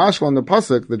 Kamashal on the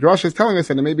pasuk, the drasha is telling us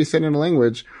that it may be said in a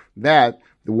language that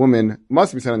the woman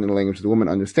must be said in a language the woman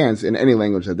understands, in any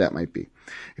language that might be.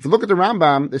 If you look at the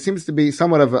Rambam, there seems to be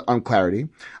somewhat of unclarity.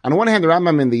 On the one hand, the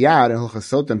Rambam in the Yad, in Hilchos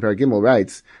Sotah and Paragimel,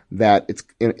 writes that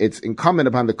it's incumbent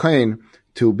upon the Kohen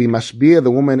to be mashbiah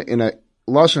the woman in a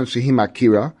lashon shehi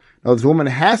makira. In other words, the woman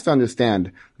has to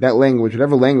understand that language,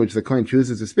 whatever language the Kohen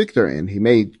chooses to speak to her in. He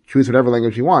may choose whatever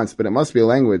language he wants, but it must be a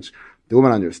language the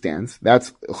woman understands.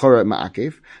 That's chora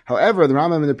ma'akev. However, the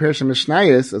Rambam in the Perishim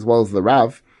Mishnayos, as well as the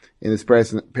Rav, in this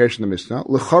Perish in the Mishnah,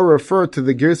 l'chor refer to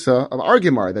the girsa of our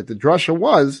Gemara, that the drasha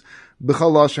was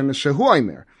b'chol lashon shehu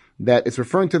omer, that it's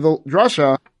referring to the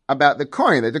drasha about the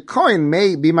Kohen, that the Kohen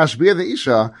may be mashbiah the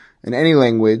Isha in any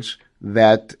language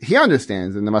that he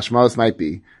understands, and the mashmalos might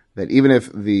be that even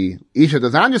if the Isha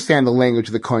does not understand the language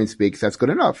the Kohen speaks, that's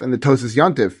good enough. And the Tosas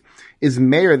Yontif is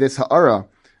mayor this ha'ara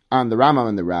on the Rambam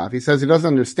and the Rav. He says he doesn't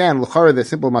understand l'chor the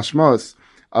simple mashmos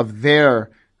of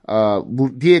their their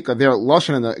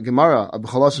lashon in the Gemara of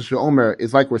b'chol lashon shehu omer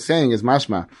is like we're saying is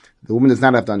mashma. The woman does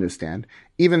not have to understand,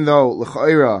 even though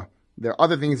l'cha'ira there are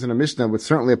other things in the Mishnah which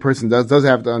certainly a person does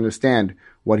have to understand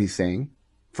what he's saying.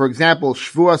 For example,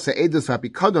 shvua se'edus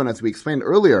ha'pikadon, as we explained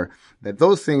earlier, that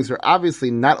those things are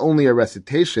obviously not only a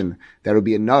recitation that would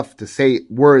be enough to say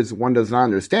words one does not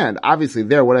understand. Obviously,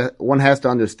 there one has to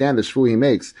understand the shvu he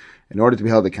makes in order to be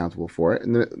held accountable for it.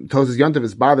 And the Tosas Yontif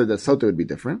is bothered that Sotah would be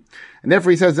different. And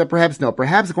therefore he says that perhaps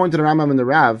according to the Rambam and the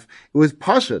Rav, it was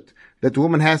pashut that the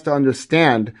woman has to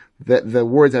understand the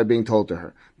words that are being told to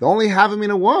her. The only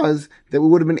havamina was that we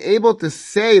would have been able to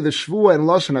say the shvua and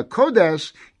lashon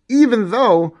hakodesh even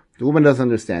though the woman doesn't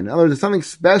understand. In other words, there's something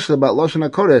special about lashon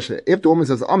hakodesh. If the woman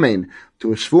says amen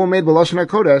to a shvua made by lashon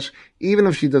hakodesh, even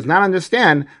if she does not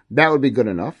understand, that would be good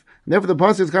enough. And therefore the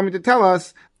pasuk is coming to tell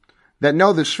us that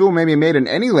no, the shvua may be made in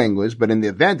any language, but in the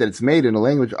event that it's made in a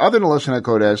language other than lashon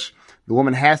hakodesh, the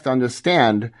woman has to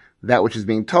understand that which is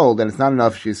being told, and it's not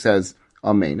enough if she says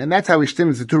amen. And that's how we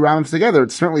shtim the two Rambams together.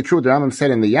 It's certainly true what the Rambam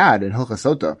said in the Yad, in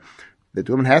Hilchos Sotah, that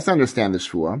the woman has to understand the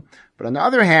shvua. But on the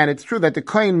other hand, it's true that the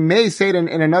Kohen may say it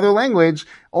in another language,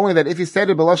 only that if he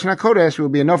said it b'lashon hakodesh, it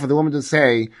would be enough for the woman to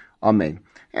say amen.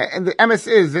 And the emes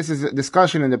is, this is a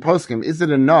discussion in the poskim, is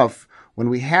it enough when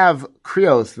we have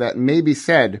kriyos that may be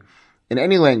said in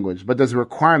any language, but there's a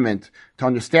requirement to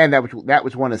understand that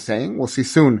which one is saying? We'll see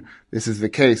soon this is the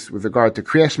case with regard to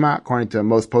Kriya Shema, according to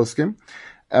most poskim.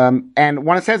 And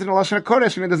when it says in the lashon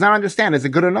hakodesh and it does not understand, is it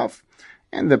good enough?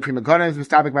 And the Pri Megadim was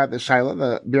talking about the Shaila,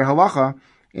 the Bir Halacha,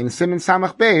 in Siman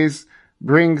Samach Beis,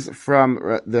 brings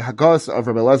from the Hagos of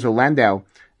Rabbi Elazar Landau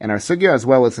and our Sugya, as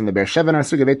well as in the Be'er Sheva and our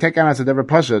Sugya, they take on as a Dever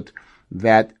Pashut,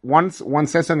 that once one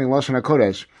says something in Lashon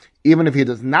HaKodesh, even if he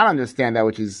does not understand that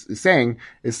which he's saying,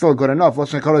 is still good enough.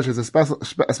 Lashon HaKodesh is a special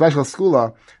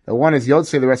skula, that one is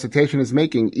Yotzei, the recitation is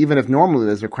making, even if normally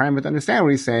there's a requirement to understand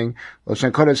what he's saying.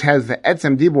 Lashon HaKodesh has the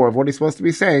etzem dibor of what he's supposed to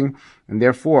be saying, and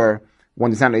therefore, one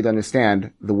does not need to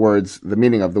understand the words, the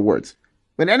meaning of the words.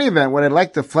 But in any event, what I'd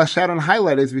like to flesh out and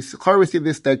highlight is we see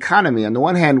this dichotomy. On the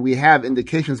one hand, we have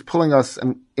indications pulling us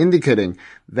and indicating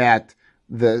that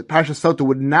the Parsha Sotah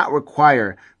would not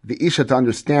require the Isha to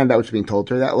understand that which is being told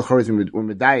to her. That l'chor is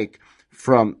medayik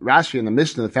from Rashi and the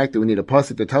Mishnah, the fact that we need a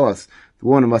pasuk to tell us the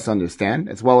woman must understand,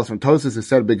 as well as from Tosas who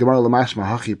said, B'gemar l'mashma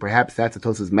hachi, perhaps that's what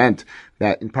Tosas meant,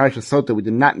 that in Parsha Sotah we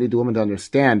did not need the woman to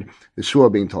understand the shua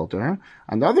being told to her.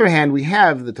 On the other hand, we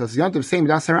have the Tosas Yontif saying,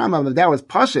 that was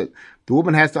pashut. The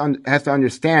woman has to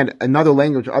understand another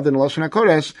language other than Lashon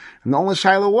HaKodesh, and the only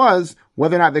shaila was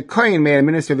whether or not the Kohen may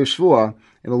administer the shvua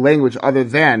in a language other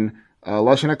than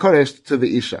Lashon HaKodesh to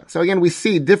the Isha. So again, we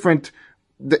see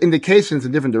the indications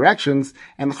in different directions,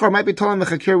 and the Chor might be telling the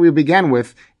Chakir we began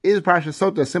with, is Parsha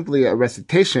Sotah simply a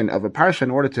recitation of a Parsha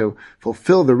in order to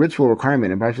fulfill the ritual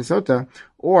requirement in Parsha Sotah,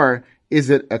 or is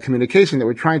it a communication that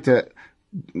we're trying to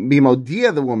be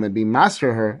modia the woman, be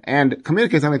master her, and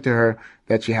communicate something to her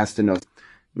that she has to know.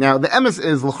 Now, the emes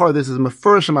is, l'chor, this is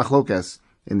mefurish machlokas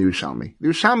in the Rishonim. The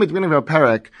Rishonim, at the beginning of our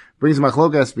parak, brings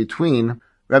machlokas between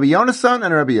Rabbi Yonasan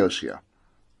and Rabbi Yoshia.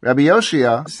 Rabbi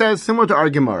Yoshia says, similar to our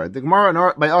Gemara, the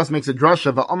Gemara by us makes a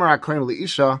drasha, va'omer ha'kohen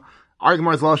li'isha. Our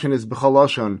Gemara's lashon is b'chol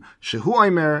lashon shehu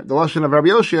omer. The lashon of Rabbi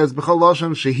Yoshia is b'chol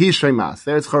lashon shehi sheimas.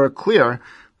 There it's clear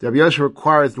that Rabbi Yoshia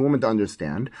requires the woman to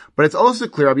understand, but it's also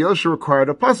clear Rabbi Yoshia required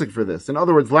a pasuk for this. In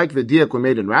other words, like the diak we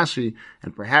made in Rashi,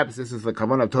 and perhaps this is the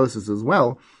kavanah of Tosas as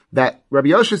well, that Rabbi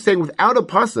Yoshia is saying without a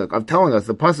pasuk of telling us,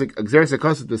 the pasuk exerts a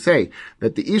pasuk to say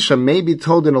that the isha may be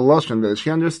told in a lashon that she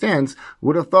understands,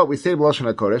 would have thought we say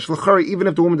lashon hakodesh l'chari, even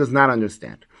if the woman does not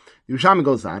understand. Yerushalmi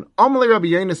goes on, Amalei Rabbi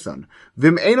Yonasan,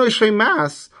 v'im eino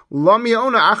sheimas, lam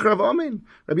ya'ona achrav amen.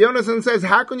 Rabbi Yonasan says,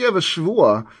 how can you have a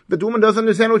shvua that the woman doesn't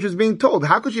understand what she's being told?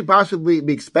 How could she possibly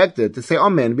be expected to say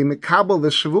amen, be mekabel the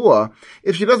shvua,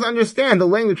 if she doesn't understand the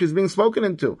language she's being spoken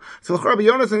into? So Rabbi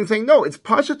Yonasan is saying, no, it's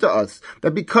pasha to us,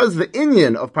 that because the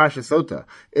inyan of Pasha Sotah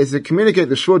is to communicate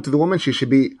the shvua to the woman, she should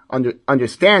be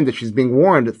understand that she's being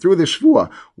warned through the shvua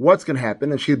what's going to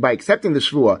happen, and she, by accepting the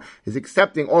shvua, is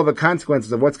accepting all the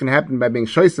consequences of what's going to happen by being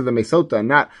shoysa the mesota and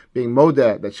not being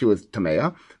moda that she was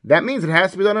tameya. That means it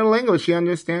has to be done in a language she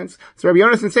understands. So Rabbi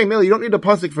Yonasan is saying, Mili, you don't need a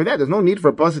pasuk for that. There's no need for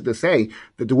a pasuk to say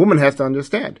that the woman has to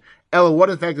understand. Ella, what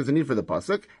in fact is the need for the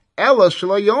pasuk? Ella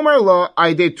shelo yomer lo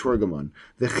aidei turgamon.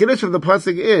 The chiddush of the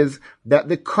pasuk is that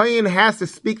the kohen has to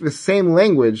speak the same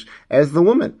language as the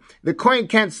woman. The kohen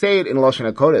can't say it in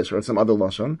lashon hakodesh or some other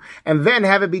lashon, and then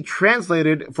have it be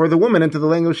translated for the woman into the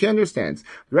language she understands.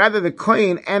 Rather, the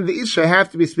kohen and the isha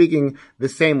have to be speaking the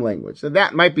same language. So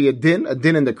that might be a din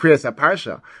in the kriyas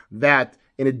haparsha, that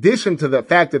in addition to the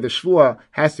fact that the shvua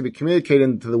has to be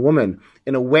communicated to the woman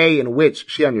in a way in which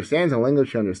she understands, in a language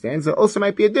she understands, there also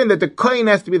might be a din that the kohen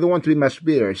has to be the one to be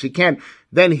mashbir. She can't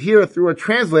then hear through a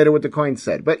translator what the kohen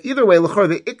said. But either way, l'chor,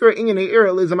 the ikra inyan e'ir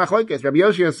is a machlokes. Rabbi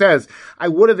Yoshia says, I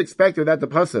would have expected that the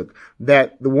pasuk,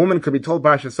 that the woman could be told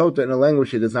Pasha Sotah in a language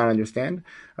she does not understand.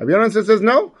 Rabbi Yonasan says,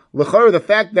 no, l'chor, the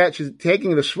fact that she's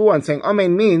taking the shvua and saying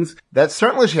amen means that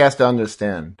certainly she has to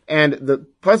understand. And the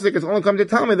pasuk is only come to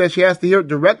tell me that she has to hear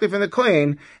directly from the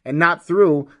kohen and not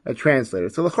through a translator.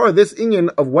 So l'chor, this inyan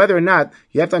of whether or not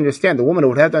you have to understand, the woman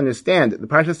would have to understand the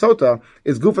Pasha Sotah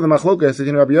is good for the machlokas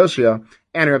between Rabbi Yoshia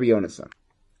and Rabbi Yonasan.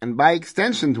 And by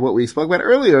extension to what we spoke about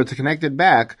earlier, to connect it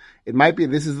back, it might be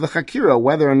this is the chakira,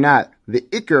 whether or not the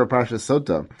ikar of Pasha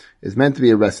Sotah is meant to be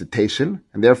a recitation,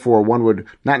 and therefore one would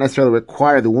not necessarily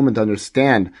require the woman to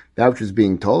understand that which is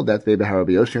being told. That's maybe how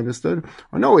Rabbi Yoshia understood.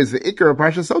 Or no, is the ikar of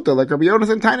Pasha Sotah, like Rabbi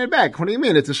Yonasan tying it back. What do you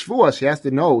mean? It's a shvua. She has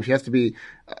to know. She has to be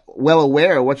well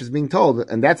aware of what she's being told,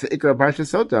 and that's the ikar of Pasha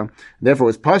Sotah. Therefore,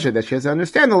 it's pasha that she has to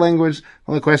understand the language. The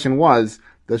only question was,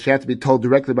 does she have to be told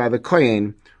directly by the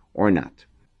kohen or not?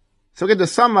 So again, to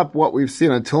sum up what we've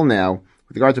seen until now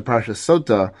with regard to Parsha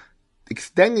Sotah,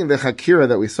 extending the Chakira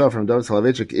that we saw from David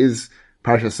Soloveitchik is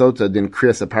Parsha Sotah din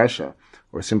Kriyas Parsha,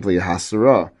 or simply a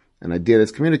Hasura, an idea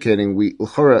that's communicating. We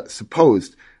L'chora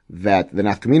supposed that the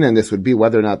nafkamina in this would be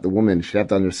whether or not the woman should have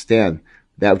to understand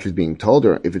that which is being told,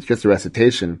 or if it's just a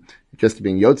recitation, just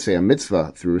being yotzei, a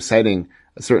mitzvah, through reciting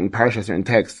a certain parsha, a certain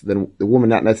text, then the woman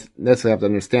not necessarily have to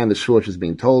understand the shur which is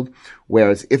being told.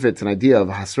 Whereas if it's an idea of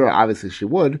a hasra, obviously she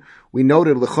would. We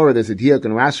noted l'chora there's a diak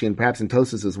in Rashi and perhaps in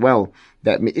Tosas as well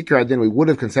that me'ikar adin we would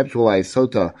have conceptualized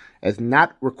sotah as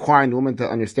not requiring the woman to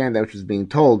understand that which is being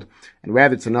told, and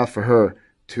rather it's enough for her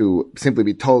to simply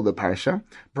be told the parsha.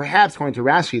 Perhaps according to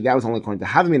Rashi, that was only according to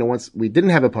Havamina once we didn't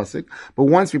have a pasuk, but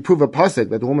once we prove a pasuk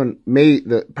that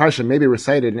the parsha may be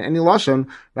recited in any lashon,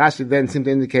 Rashi then seemed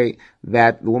to indicate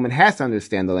that the woman has to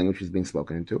understand the language she's being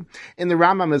spoken into. In the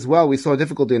Rambam as well, we saw a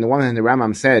difficulty. On the one hand, the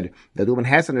Rambam said that the woman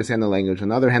has to understand the language. On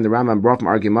the other hand, the Rambam brought from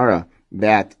our Gemara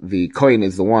that the kohen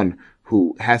is the one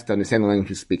who has to understand the language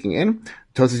he's speaking in.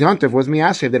 Tosas Yontif was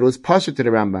miyashiv that it was pasha to the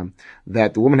Rambam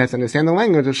that the woman has to understand the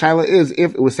language. The shaila is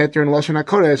if it was set there in Lashon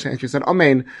HaKodesh and she said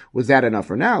Amen, was that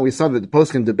enough? Or now we saw that the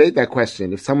post can debate that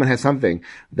question. If someone has something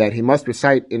that he must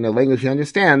recite in a language he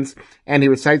understands and he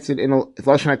recites it in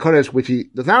Lashon HaKodesh which he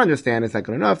does not understand, it's not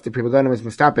good enough. The Pribaganim is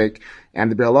mistapik, and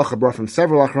the Be'alacha brought from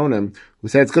several Acharonim who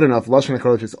said it's good enough. Lashon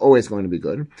HaKodesh is always going to be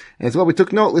good. And as well, we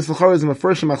took note, L'S'Lcharizim, a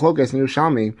first Machlokas in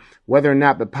Yerushalmi, whether or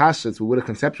not the Pashas we would have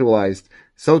conceptualized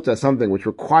Sotah, something which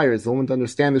requires the woman to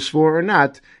understand the shvur or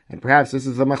not, and perhaps this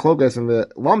is the machlokas and the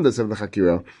lamdas of the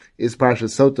chakira. Is Parsha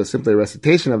Sotah simply a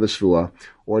recitation of the shvur,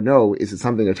 or no, is it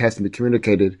something which has to be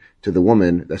communicated to the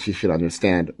woman that she should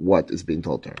understand what is being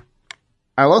told to her?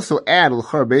 I'll also add,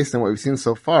 l'chor, based on what we've seen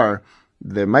so far,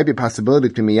 there might be a possibility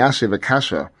to miyashiv a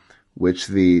kasha, which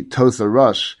the Tosa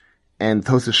Rosh and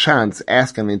Tosas Shantz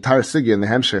ask on the entire sugya in the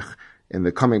Hemshech in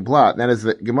the coming blot. That is,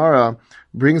 the Gemara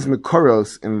brings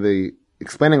Mikoros in the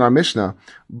explaining our Mishnah,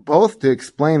 both to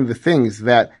explain the things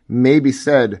that may be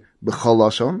said b'chol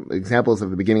lashon, examples of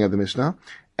the beginning of the Mishnah,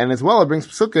 and as well it brings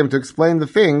Psukim to explain the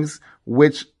things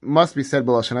which must be said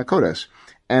b'lashon HaKodesh.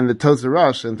 And the Tosas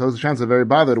Rosh and Tosas Shantz are very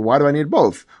bothered. Why do I need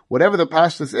both? Whatever the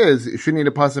pashtus is, you shouldn't need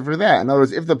a pasuk for that. In other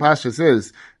words, if the pashtus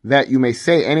is that you may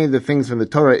say any of the things from the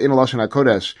Torah in Lashon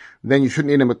HaKodesh, then you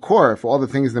shouldn't need a makor for all the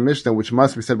things in the Mishnah which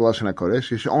must be said b'Lashon HaKodesh.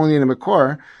 You should only need a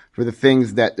makor for the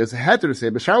things that there's a heter to say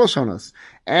b'shar lashonos.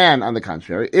 And on the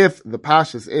contrary, if the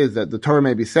pashtus is that the Torah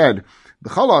may be said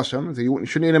b'chol lashon, so you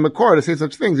shouldn't need a makor to say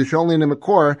such things. You should only need a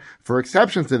makor for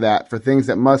exceptions to that, for things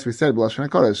that must be said b'Lashon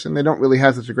HaKodesh. And they don't really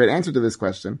have such a great answer to this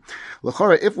question.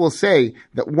 L'chora, if we'll say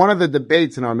that one of the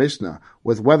debates in our Mishnah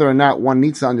was whether or not one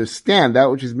needs to understand that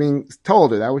which is being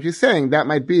told or that which he's saying, that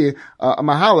might be a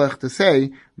mahalach to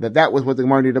say that was what the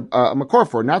Gemara needed a makor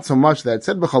for. Not so much that it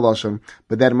said b'chol lashon,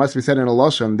 but that it must be said in a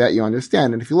lashon that you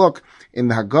understand. And if you look in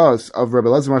the Hagos of Rabbi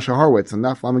Hilewitz and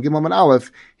Naf Lamed Gimel and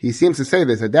Aleph, he seems to say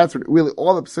this, that that's what really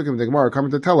all the psukim of the Gemara are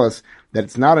coming to tell us, that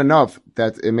it's not enough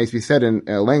that it may be said in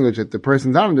a language that the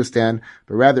person doesn't understand,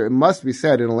 but rather it must be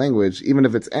said in a language, even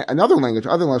if it's another language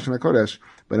other than Lashon HaKodesh,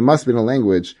 but it must be in a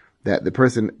language that the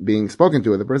person being spoken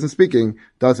to or the person speaking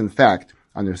does in fact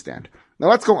understand. Now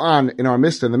let's go on in our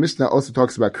Mishnah. The Mishnah also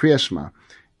talks about Kriya Shema.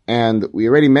 And we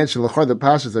already mentioned, l'chor, the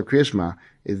pashas of Kriya Shema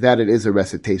is that it is a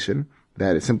recitation,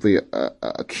 that it's simply a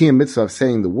kiyum mitzvah of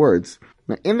saying the words.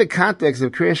 Now, in the context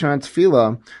of Kriya Shema and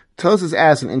Tefillah, Tosas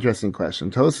asks an interesting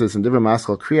question. Tosas in Divrei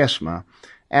Maskal Kriya Shema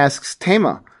asks,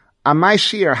 Tema, amai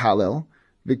shiur halel,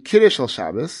 v'kiddush al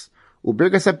Shabbos,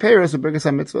 u'birkas ha'peros, u'birkas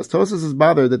ha'mitzvahs. Tosas is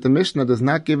bothered that the Mishnah does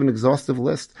not give an exhaustive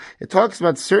list. It talks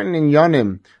about certain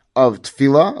inyanim of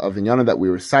tefillah, of inyanim that we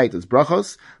recite as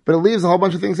brachos, but it leaves a whole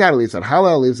bunch of things out. It leaves out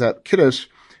halal, it leaves out kiddush,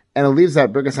 and it leaves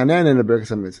out birkas hanen and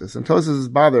birkas hamitzvahs. And Tosas is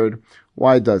bothered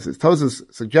why it does this. Tosas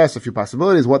suggests a few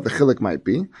possibilities what the chilik might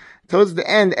be. Tosas at the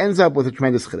end ends up with a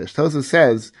tremendous chiddush. Tosas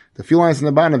says, the few lines in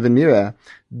the bottom of Venira,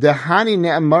 dehani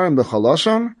ne'amarim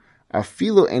b'chaloshon,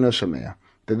 afilu eno shamea.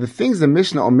 That the things the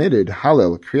Mishnah omitted,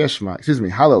 halal,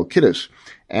 halal, kiddush,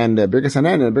 and birkas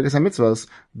hanen and birkas hamitzvahs,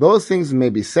 those things may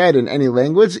be said in any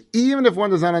language, even if one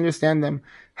does not understand them.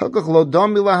 Here Tosas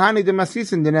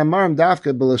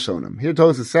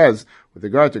says, with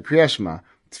regard to Kriya Shema,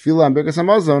 Tefillah and Birkas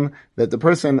Hamazon, that the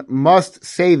person must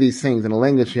say these things in a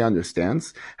language he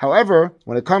understands. However,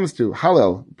 when it comes to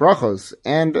Hallel, Brachos,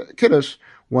 and Kiddush,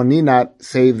 one need not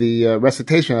say the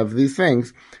recitation of these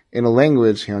things in a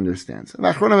language he understands. And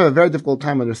Acharonim have a very difficult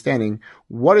time understanding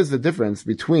what is the difference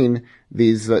between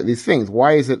these things.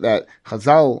 Why is it that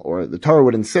Chazal or the Torah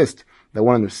would insist that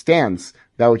one understands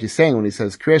that what he's saying when he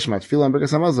says Kriya Shema, Tefillah, and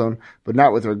Birkas Hamazon, but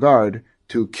not with regard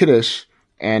to Kiddush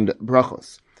and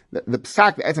Brachos? The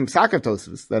etzem psak of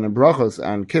Tosfos, that in Brachos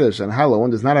and Kiddush and Hallel, one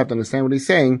does not have to understand what he's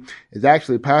saying, is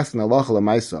actually passed in halacha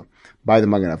l'maisa by the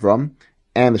Magen Avram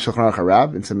and the Shulchan Aruch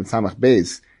Harav in Siman Samach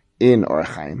Beis in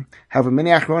Chaim. However,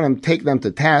 many Acharonim take them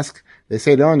to task. They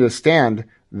say they don't understand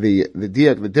the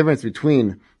difference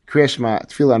between Kriya Shema,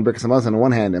 Tefillah, and Birkas Hamazon on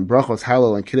one hand, and Brachos,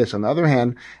 Hallel, and Kiddush on the other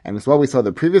hand. And it's what we saw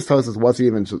the previous Tosfos wasn't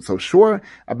even so sure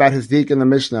about his dik in the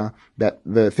Mishnah, that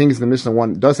the things in the Mishnah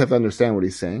one does have to understand what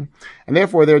he's saying. And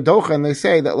therefore they're docha, and they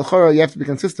say that l'chora you have to be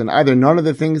consistent. Either none of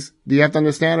the things do you have to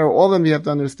understand, or all of them you have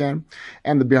to understand.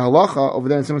 And the Bihalacha over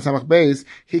there in Siman Samach Beis,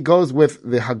 he goes with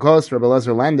the Hagos Rabbi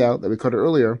Elazar Landau that we quoted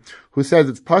earlier, who says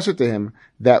it's pasha to him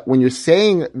that when you're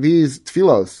saying these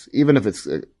tefillos, even if it's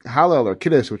Hallel or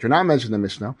Kiddush, which are not mentioned in the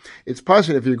Mishnah, it's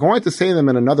pasha if you're going to say them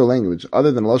in another language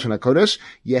other than Lashon HaKodesh,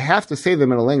 you have to say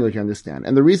them in a language you understand.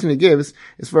 And the reason he gives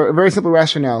is for a very simple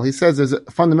rationale. He says there's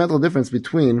a fundamental difference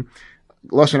between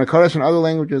Lashon HaKodesh and other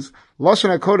languages.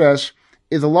 Lashon HaKodesh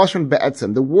is a Lashon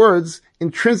Be'etzem. The words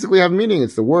intrinsically have meaning.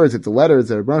 It's the words, it's the letters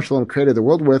that Rebbeinu Shalom created the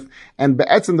world with. And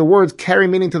Be'etzem, the words carry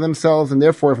meaning to themselves. And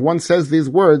therefore, if one says these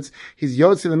words, he's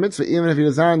yotzi the mitzvah, even if he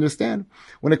does not understand.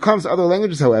 When it comes to other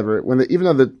languages, however, even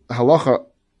though the halacha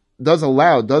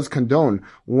does condone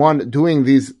one doing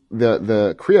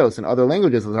the kriyos in other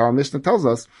languages, as our Mishnah tells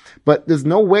us, but there's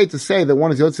no way to say that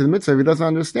one is yotzi the mitzvah if he doesn't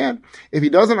understand. If he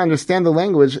doesn't understand the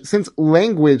language, since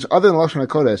language other than Lashon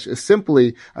HaKodesh is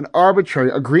simply an arbitrary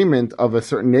agreement of a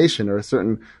certain nation or a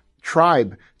certain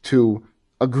tribe to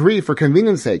agree for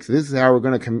convenience sake. So this is how we're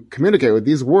going to communicate with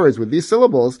these words, with these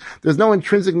syllables. There's no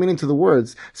intrinsic meaning to the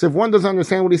words. So if one doesn't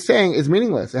understand what he's saying, it's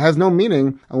meaningless. It has no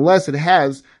meaning unless it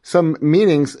has some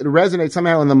meanings. It resonates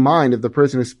somehow in the mind of the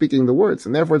person who's speaking the words.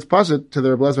 And therefore it's pasha to the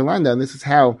Rebbe Elazar Landau, and this is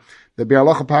how the Biur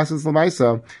Halacha passes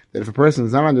l'maisa that if a person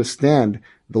does not understand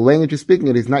the language he's speaking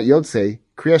it, he's not Yotzei,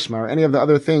 Kriya Shema, or any of the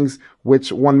other things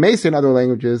which one may say in other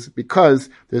languages because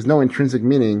there's no intrinsic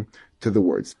meaning to the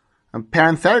words.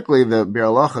 Parenthetically, the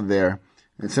Biur Halacha there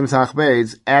in Simsach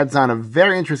Beis adds on a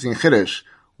very interesting chiddush,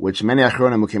 which many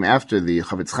Acharonim who came after the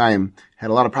Chaim had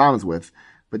a lot of problems with.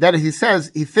 But that he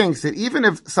says, he thinks that even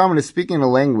if someone is speaking a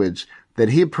language that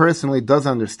he personally does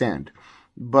understand,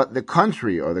 but the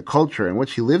country or the culture in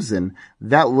which he lives in,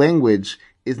 that language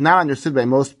is not understood by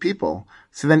most people.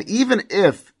 So then even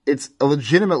if it's a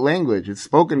legitimate language, it's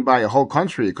spoken by a whole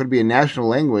country, it could be a national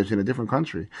language in a different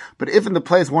country. But if in the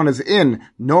place one is in,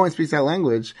 no one speaks that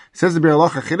language, says the Biur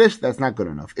Halacha Chiddush, that's not good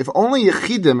enough. If only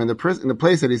Yechidim in the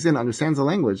place that he's in understands the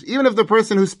language, even if the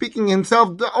person who's speaking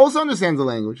himself also understands the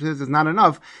language, he says it's not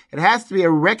enough. It has to be a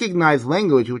recognized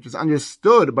language which is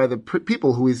understood by the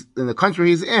people who he's in the country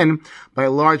he's in by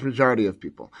a large majority of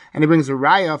people. And he brings a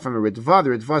raya from a Ritva. The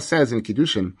Ritva says in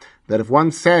Kiddushin that if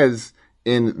one says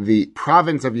in the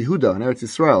province of Yehuda in Eretz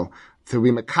Yisrael to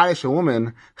be mekadesh a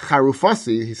woman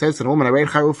charufasi, he says to the woman, I read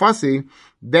charufasi,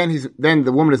 then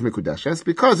the woman is mikudeshes,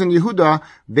 because in Yehuda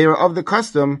they are of the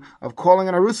custom of calling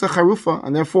an arusa charufa,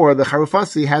 and therefore the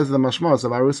charufasi has the mashmos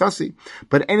of arusasi.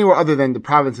 But anywhere other than the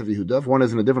province of Yehuda, if one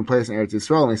is in a different place in Eretz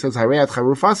Yisrael and he says hareyat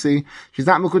charufasi, she's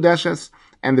not mikudeshes.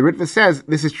 And the Ritva says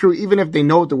this is true even if they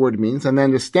know what the word means and they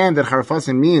understand that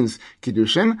Charufasim means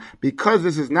Kiddushin, because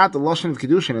this is not the Lashon of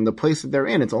Kiddushin in the place that they're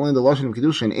in. It's only the Lashon of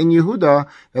Kiddushin. In Yehuda,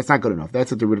 that's not good enough. That's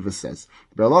what the Ritva says.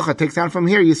 The Biur Halacha takes down from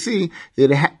here, you see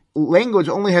that language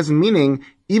only has meaning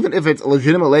even if it's a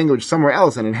legitimate language somewhere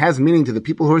else, and it has meaning to the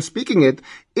people who are speaking it,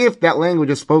 if that language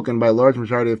is spoken by a large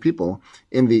majority of people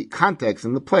in the context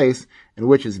and the place in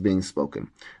which it's being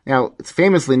spoken. Now, it's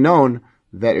famously known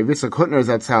that Rav Yitzchak Hutner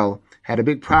Zatzal had a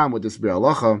big problem with this Biur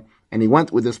Halacha, and he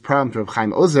went with this problem to Rav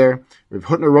Chaim Ozer. Rav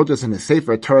Hutner wrote this in his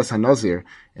Sefer Toras HaNazir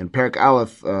in Perek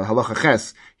Aleph Halacha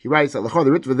Ches. He writes that the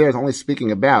Ritva there is only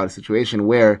speaking about a situation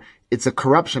where it's a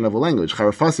corruption of a language.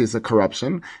 Charufasi is a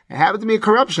corruption. It happened to be a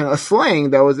corruption, a slang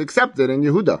that was accepted in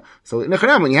Yehuda. So in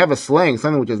Acharonim, when you have a slang,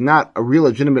 something which is not a real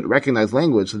legitimate recognized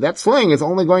language, so that slang is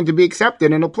only going to be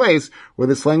accepted in a place where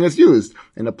the slang is used.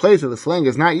 In a place where the slang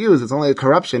is not used, it's only a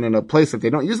corruption. In a place that they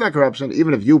don't use that corruption,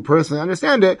 even if you personally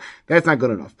understand it, that's not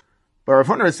good enough. But Rav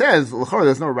Hutner says,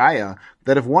 there's no raya,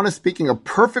 that if one is speaking a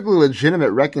perfectly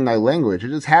legitimate recognized language, it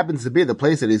just happens to be the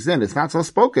place that he's in, it's not so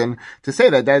spoken to say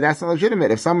that that's not legitimate.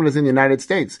 If someone is in the United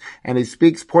States and he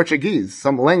speaks Portuguese,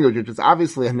 some language which is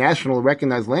obviously a national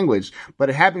recognized language, but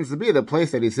it happens to be the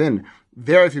place that he's in,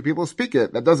 very few people speak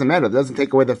it, that doesn't matter. It doesn't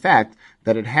take away the fact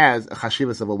that it has a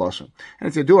chashivas of a lashon. And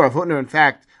it's a do Rav Hutner, in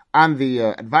fact, on the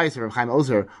advice of Rav Chaim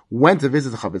Ozer, went to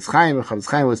visit the Chavetz Chaim. Rav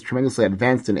Chavetz Chaim was tremendously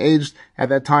advanced in age at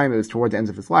that time. It was toward the end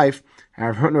of his life. And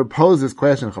Rav Hutner posed this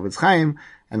question to Chavetz Chaim,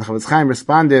 and the Chavetz Chaim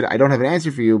responded, I don't have an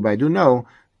answer for you, but I do know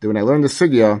that when I learned the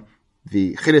sugya,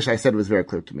 the chiddush I said was very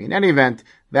clear to me. In any event,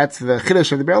 that's the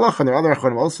chiddush of the Biur Halacha, and there are other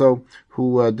Acharonim also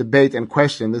who debate and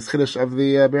question this chiddush of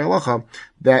the Biur Halacha,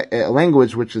 that a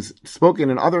language which is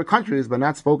spoken in other countries but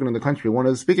not spoken in the country one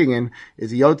is speaking in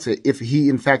is yotze if he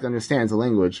in fact understands the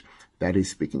language that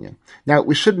he's speaking in. Now,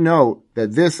 we should know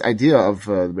that this idea of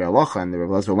the Biur Halacha and the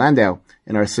Rav Elazar Landau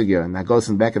in our sugya, and that goes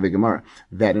in the back of the Gemara,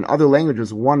 that in other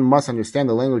languages one must understand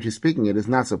the language he's speaking, it is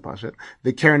not so pashut.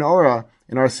 The Keren Ora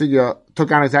in our sugya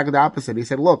took on exactly the opposite. He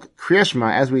said, look, Kriya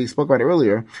Shema, as we spoke about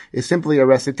earlier, is simply a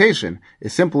recitation.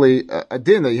 It's simply a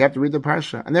din that you have to read the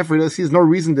parsha. And therefore he sees no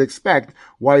reason to expect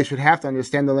why you should have to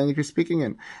understand the language you're speaking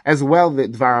in. As well, the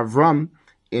Dvar Avram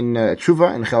in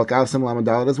Tshuva and Chelak Aleph Sim Lamed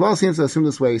Daled as well seems to assume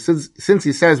this way. Since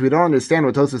he says we don't understand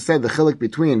what Tosfos said, the chiluk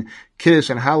between Kiddush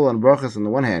and Halal and Brachas on the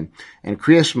one hand, and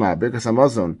Kriya Shema, Birkas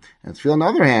Hamazon, and Tefillah on the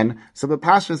other hand, so the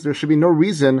Pashas, there should be no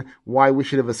reason why we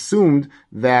should have assumed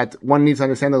that one needs to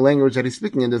understand the language that he's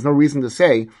speaking in. There's no reason to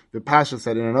say, the Pashas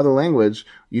said in another language,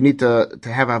 you need to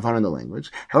have Havana in the language.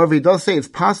 However, he does say it's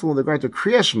possible with regard to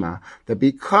Kriya Shema, that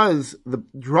because the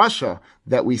drasha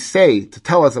that we say to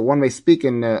tell us that one may speak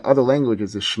in other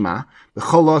languages is Shema,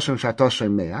 so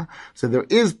there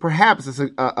is perhaps this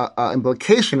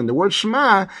implication in the word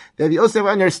Shema that you also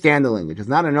understand the language. It's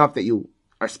not enough that you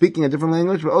are speaking a different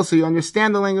language, but also you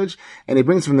understand the language. And he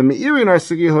brings from the Meiri in our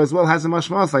sugya, who as well has a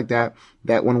mashmas like that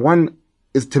when one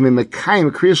is to be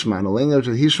Mekayim Kriyashma, in a language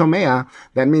that he shomea,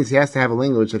 that means he has to have a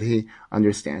language that he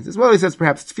understands. As well, he says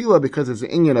perhaps tefillah, because there's an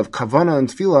inyan of kavana and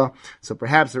tefillah, so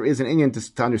perhaps there is an inyan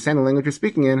to understand the language you're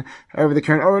speaking in. However, the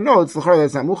Karen Ora, no, it's l'chor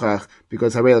that's not muchach,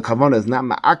 because harei kavana is not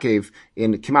ma'akev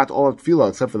in kimat all of tefillah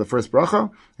except for the first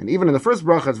bracha. And even in the first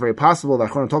bracha, it's very possible that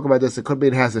Acharonim talk about this. It could be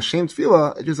it has a shame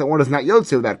tefillah, it's just that one is not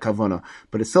yotze without kavana,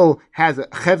 but it still has a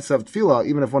chevs of tefillah,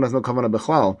 even if one has no kavana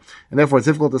b'chlal. And therefore, it's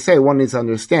difficult to say. One needs to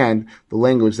understand the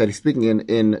language that he's speaking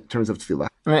in terms of tefillah.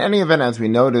 In any event, as we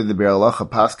noted, the Biur Halacha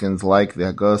paskins, like the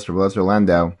Hagos or Rabbi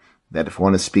Landau, that if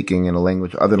one is speaking in a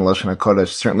language other than Lashon HaKodesh,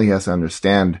 certainly he has to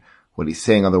understand what he's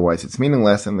saying, otherwise it's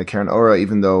meaningless. And the Karen Ora,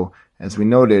 even though, as we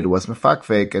noted, was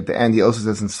mefakfek, at the end he also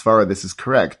says in Sfara this is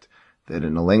correct, that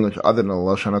in a language other than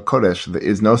Lashon HaKodesh, there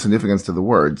is no significance to the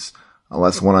words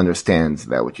unless one understands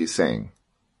that which he's saying.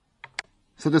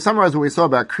 So to summarize what we saw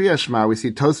about Kriya Shema, we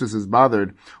see Tosfos is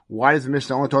bothered. Why does the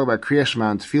Mishnah only talk about Kriya Shema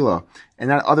and Tefillah, and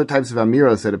not other types of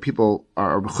amiros that people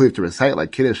are mechuyev to recite,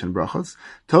 like Kiddush and Brachos?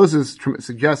 Tosfos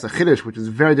suggests a Kiddush, which is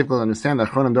very difficult to understand. The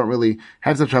Acharonim don't really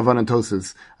have such Havan and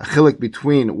Tosfos, a chilik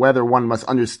between whether one must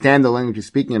understand the language he's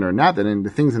speaking in or not, that in the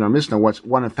things in our Mishnah,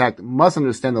 one in fact must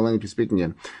understand the language he's speaking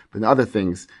in, but in other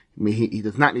things, he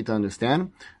does not need to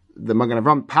understand. The Magen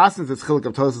Avram passes its chilik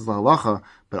of Tosfos lahalacha,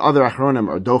 but other Acharonim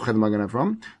are doche the Magen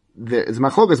Avram. There is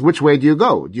machlokas. Which way do you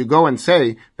go? Do you go and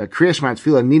say that Kriya Shema and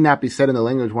Tefillah need not be said in the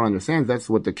language one understands? That's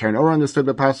what the Karen Ora understood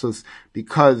by Pashtus,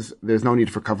 because there's no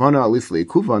need for kavana, at least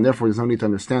leikuva, and therefore there's no need to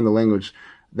understand the language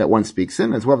that one speaks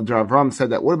in. As well, the Avram said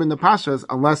that would have been the Pashtus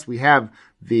unless we have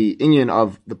the inyan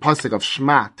of the pasuk of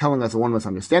Shema telling us that one must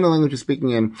understand the language you're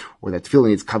speaking in, or that Tefillah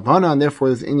needs kavana, and therefore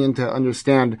there's inyan to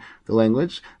understand the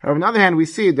language. However, on the other hand, we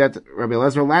see that Rabbi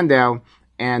Landau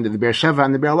and the Be'er Sheva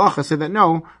and the Biur Halacha say that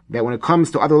no, that when it comes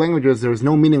to other languages, there is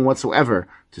no meaning whatsoever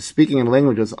to speaking in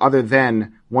languages other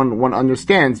than one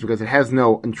understands, because it has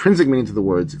no intrinsic meaning to the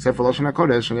words, except for Lashon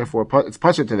HaKodesh, and therefore it's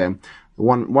pasha to them.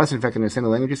 One must in fact understand the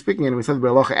language you're speaking in, and we said the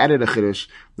Biur Halacha added a chiddush.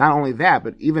 Not only that,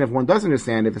 but even if one does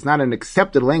understand, if it's not an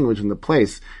accepted language in the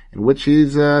place in which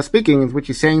he's speaking, in which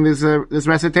he's saying this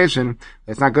recitation,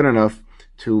 that's not good enough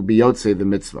to be yotzei the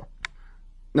mitzvah.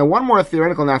 Now, one more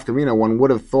theoretical nafkamina one would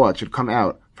have thought should come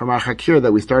out from our chakir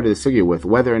that we started the sugya with,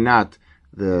 whether or not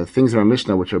the things in our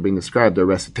Mishnah which are being described are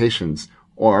recitations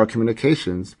or are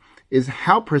communications, is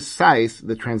how precise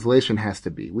the translation has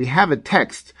to be. We have a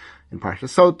text in Parsha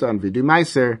Sotah and Vidu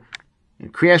Meiser,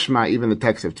 in Kriya Shema, even the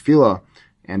text of Tefillah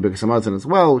and Birkas Hamazon as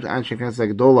well, which Anshe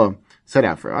Knesset Gedola set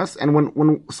out for us. And when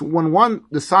one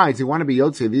decides he want to be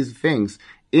yotzei these things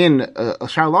in a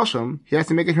Shar Lashon, he has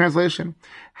to make a translation.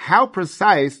 How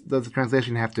precise does the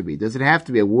translation have to be? Does it have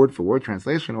to be a word-for-word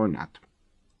translation or not?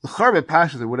 L'char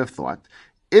b'pashas, I would have thought,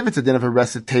 if it's a din of a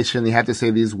recitation, you have to say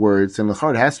these words, and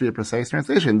l'char, it has to be a precise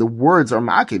translation. The words are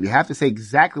ma'akiv. You have to say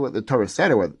exactly what the Torah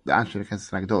said, or what the Anshe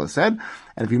Knesset Gedola said.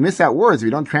 And if you miss out words, if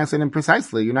you don't translate them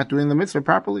precisely, you're not doing the mitzvah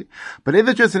properly. But if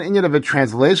it's just an inyan of a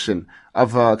translation,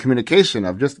 of communication,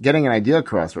 of just getting an idea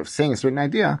across, or of saying a certain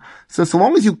idea, so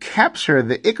long as you capture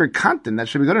the ikr content, that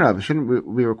should be good enough. It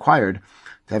shouldn't be required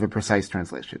to have a precise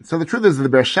translation. So the truth is that the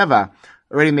Be'er Sheva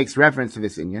already makes reference to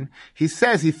this inyan. He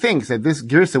thinks that this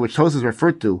girsa, which Tosfos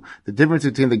referred to, the difference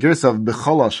between the girsa of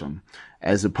B'chol Lashon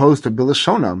as opposed to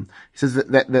Bilashonam, he says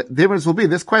that the difference will be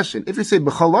this question. If you say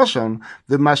B'chol Lashon,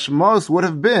 the mashmos would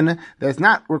have been that it's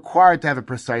not required to have a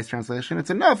precise translation. It's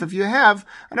enough if you have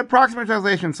an approximate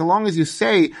translation, so long as you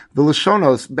say the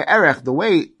Lashonos, Be'erech, the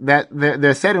way that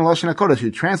they're said in Lashon HaKodesh,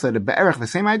 you translate it, Be'erech, the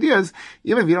same ideas,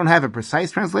 even if you don't have a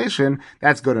precise translation,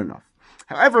 that's good enough.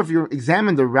 However, if you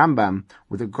examine the Rambam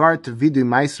with regard to Vidu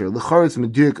Meiser, l'chor is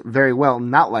meduyuk very well,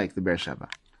 not like the Be'er Sheva.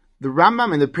 The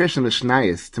Rambam in the Pirush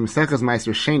Mishnayos to Maseches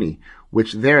Meiser Sheni,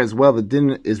 which there as well the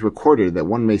din is recorded that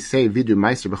one may say Vidu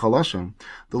Meiser b'chol lashon.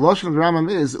 The lashon of the Rambam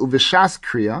is uvishas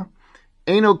kriya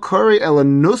eino kori ela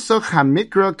nusach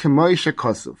hamikra k'moi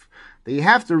shekosuf. That you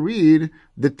have to read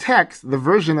the text, the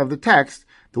version of the text,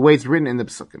 the way it's written in the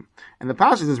Pesukim. And the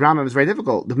passage of this Rambam is very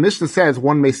difficult. The Mishnah says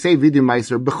one may say Vidu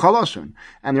Meiser b'chol lashon,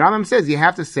 and the Rambam says you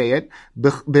have to say it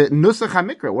b'nusach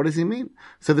hamikra. What does he mean?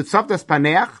 So the Tzavtas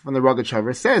Paneach from the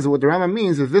Rogatchover says what the Rambam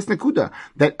means is this nekuda,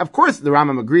 that of course the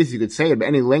Rambam agrees you could say it by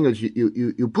any language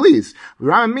you please. The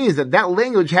Rambam means that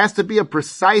language has to be a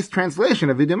precise translation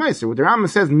of Vidu Meiser. What the Rambam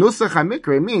says nusach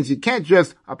hamikra, it means you can't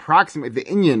just approximate the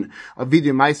inyan of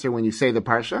Vidu Meiser when you say the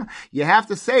parsha. You have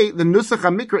to say the nusach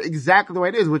hamikra exactly the way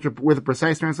it is with a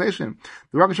precise translation.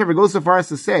 The Rosh Hashanah goes so far as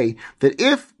to say that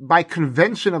if by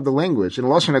convention of the language in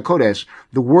Lashon HaKodesh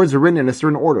the words are written in a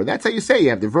certain order, that's how you say you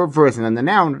have the verb first and then the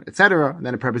noun, etc., and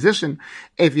then a preposition.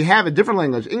 If you have a different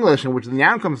language, English, in which the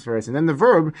noun comes first and then the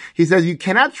verb, he says you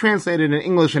cannot translate it in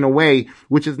English in a way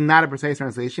which is not a precise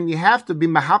translation. You have to be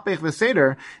mahapech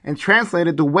v'seder and translate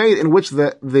it the way in which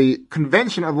the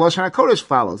convention of Lashon HaKodesh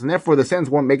follows, and therefore the sentence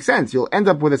won't make sense. You'll end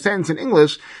up with a sentence in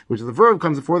English which the verb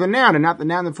comes before the noun and not the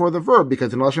noun before the verb,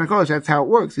 because in Lashon HaKodesh that's how it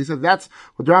works. He says that's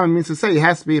what the Rambam means to say. It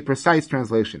has to be a precise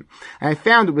translation. And I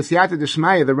found with Siyata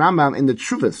Deshmaya, the Rambam in the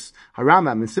Truvas,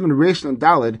 Harambam in Siman Reish and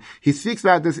Daled, he speaks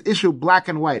about this issue black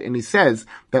and white, and he says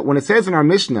that when it says in our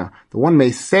Mishnah the one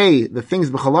may say the things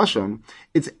b'chaloshon,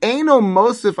 it's eino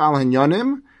mosif al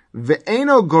hanyonim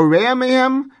ve'eino gorea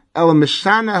mehem el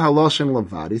mishana haloshin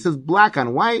levad. He says black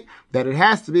on white that it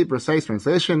has to be a precise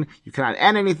translation. You cannot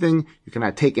add anything, you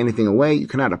cannot take anything away, you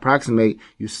cannot approximate.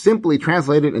 You simply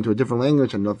translate it into a different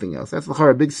language and nothing else. That's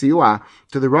l'chara a big siyua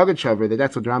to the Ragat Shavar that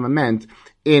that's what Rama meant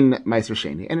in Meiser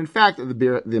Sheni. And in fact,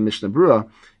 the Mishnah Brura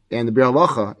and the Bir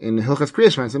Halacha in Hilchas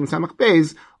Kriya Shema and Samach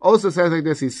Beis also says like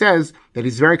this. He says that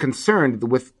he's very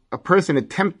concerned with a person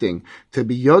attempting to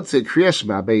be Yotze Kriya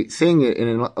Shema by saying it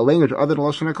in a language other than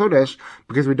Lashon HaKodesh,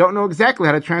 because we don't know exactly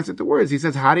how to translate the words. He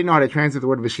says, how do you know how to translate the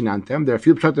word Vishinantem? There are a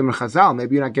few pshatim in Chazal,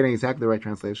 maybe you're not getting exactly the right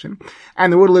translation.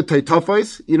 And the word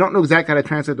L'toitofos, you don't know exactly how to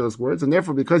translate those words, and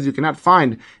therefore because you cannot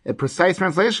find a precise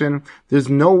translation, there's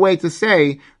no way to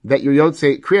say that you're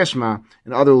Yotze Kriya Shema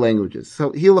in other languages.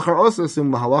 So he also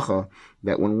assumed lahalacha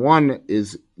that when one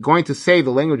is going to say the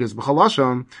languages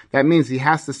b'chalashon, that means he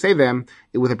has to say them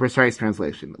with a precise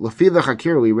translation. Lefi the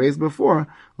Hakir we raised before,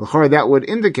 l'chor that would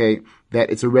indicate that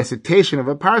it's a recitation of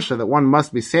a parsha, that one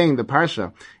must be saying the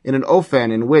parsha in an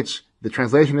ofen in which the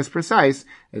translation is precise.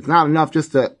 It's not enough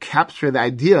just to capture the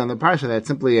idea in the parsha, that's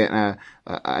simply an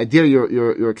idea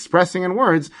you're expressing in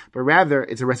words, but rather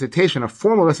it's a recitation, a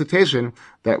formal recitation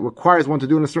that requires one to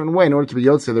do in a certain way in order to be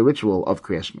yotze the ritual of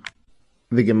Kriya Shema.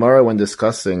 The Gemara, when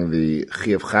discussing the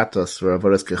Chiyuv Chatos for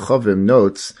Avodas Kechovim,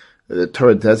 notes that the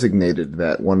Torah designated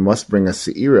that one must bring a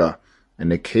se'ira,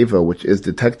 and a keva, which is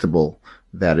detectable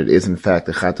that it is in fact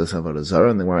a Chatos Avodah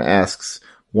Zarah. And the Gemara asks,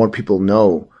 won't people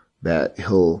know that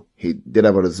he did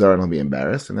Avodah Zarah and he'll be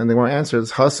embarrassed? And then the Gemara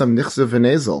answers, Hasam nichzav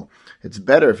v'nezel. It's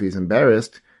better if he's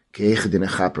embarrassed,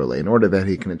 in order that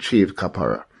he can achieve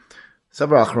kapara.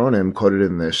 Several Acharonim quoted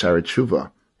in the Sharet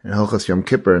Tshuva, in Hilchos Yom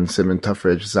Kippur and Siman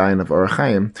Tafrej Zayin of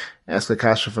Chaim, ask a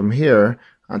kasha from here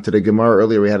onto the Gemara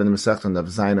earlier we had in the Masechta of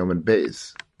Zayin and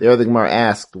Beis. There the Gemara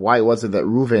asked, why was it that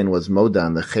Ruvain was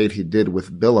modan, the chet he did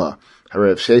with Bilhah?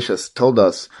 Harav Sheshas told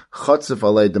us, Chotzef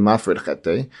alei demafrid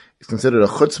chete, is considered a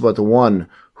chutzpah to one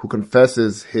who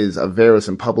confesses his averus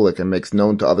in public and makes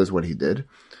known to others what he did.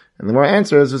 And the Gemara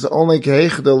answers, it's only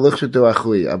kehechdo lichshetu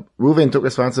achui. Ruvain took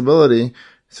responsibility,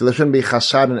 so there shouldn't be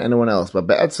chashad in anyone else. But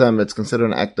be'etzem, it's considered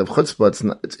an act of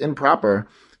chutzpah. It's improper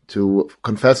to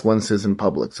confess one's sins in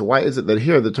public. So why is it that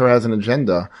here the Torah has an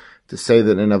agenda to say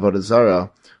that in Avodah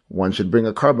Zarah one should bring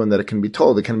a carbon that it can be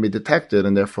told, it can be detected,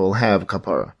 and therefore will have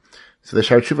kapara? So the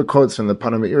Shar Tshuva quotes from the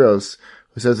Panamiros,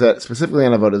 who says that specifically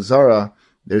in Avodah Zarah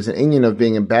there's an inyan of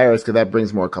being embarrassed because that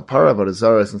brings more kapara. Avodah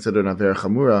Zarah is considered an aver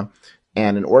chamura.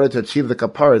 And in order to achieve the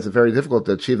kapara, it's very difficult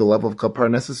to achieve the level of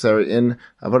kapara necessary in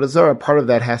Avodah Zarah. Part of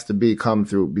that has to come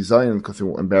through bizayon,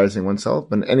 through embarrassing oneself.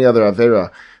 But in any other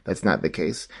avera, that's not the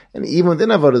case. And even within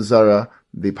Avodah Zarah,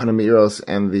 the Panamiros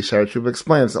and the Shar Tshuva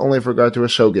explain it's only with regard to a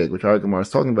shogeg, which our Gemara is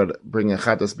talking about, bringing a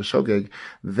chatas b'shogeg.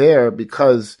 There,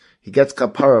 because he gets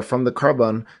kapara from the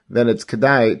carbon, then it's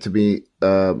kedai to be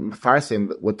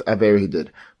farsim what avera he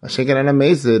did. Mashiach and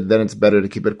amazed, then it's better to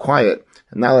keep it quiet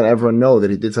and not let everyone know that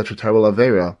he did such a terrible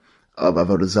avera of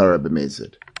Avodah Zarah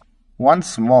b'mezid. One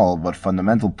small but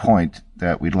fundamental point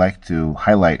that we'd like to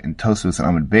highlight in Tosfos and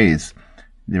Amud Beis,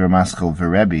 the Ramaschal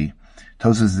v'Rebbe.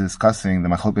 Tosfos is discussing the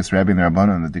Machlokas Rebbe and the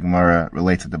Rabbanon that the Gemara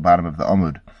relates at the bottom of the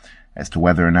Amud as to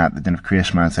whether or not the din of Kriya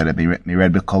Shema said it be read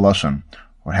b'kol lashon,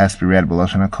 or it has to be read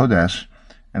b'lashon HaKodesh.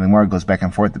 And the Gemara goes back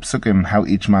and forth, the Psukim, how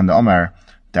each man the Omar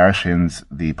darshins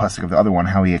the pasuk of the other one,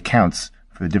 how he accounts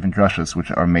for the different drashas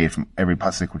which are made from every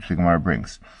pasuk which the Gemara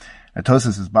brings. Now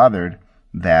Tosfos is bothered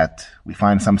that we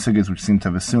find some sugis which seem to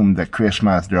have assumed that Kriya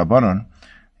Shema is d'Rabbanon,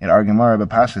 yet our Gemara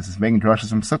b'Pashas is making drashas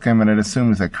from Psukim and it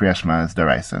assumes that Kriya Shema is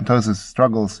d'Oraisa. And Tosfos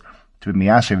struggles to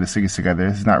miyashev the sugis together.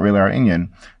 This is not really our inyan.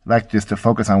 I'd like just to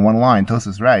focus on one line.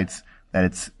 Tosfos writes that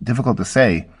it's difficult to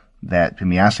say that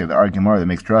miyashev, the Gemara that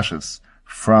makes drashas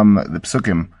from the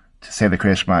Psukim, to say the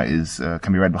Kriya Shema is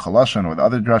can be read b'chol lashon, or the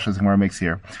other drashas the Gemara makes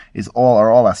here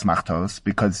are all asmachtos,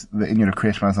 because the inyan of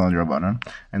Kriya Shema is only Rabbanan,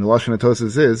 and the lashon of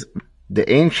Tosfos is The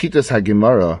ein shitas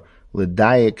hagemara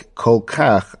l'dayik kol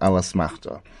kach al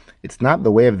asmachta. It's not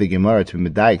the way of the Gemara to be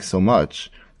medayik so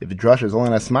much. If the drasha is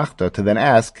only an asmachta, to then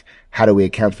ask, how do we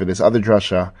account for this other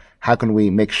drasha? How can we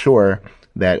make sure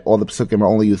that all the psukim are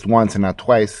only used once and not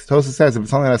twice? Tosas says if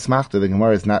it's only an asmachta, the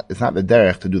Gemara is not the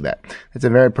derech to do that. It's a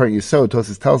very important yisod.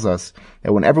 Tosas tells us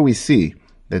that whenever we see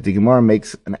that the Gemara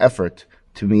makes an effort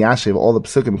to miyashiv all the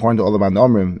psukim according to all the Band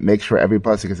Omrim, make sure every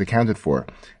pasuk is accounted for,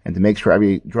 and to make sure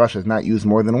every drasha is not used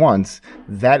more than once,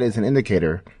 that is an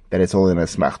indicator that it's only an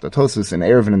asmachta. Tosfos in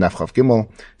Eruvin and Nafchav Gimel,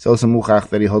 it's also muchach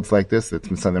that he holds like this, that's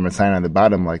Mitzvah Mersayin on the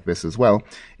bottom like this as well.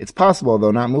 It's possible,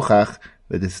 though not muchach,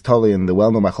 that this is totally in the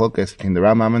well-known machlokes between the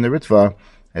Rambam and the Ritva,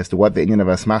 as to what the inyan of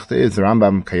asmachta is. The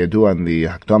Rambam, Kayadua, in the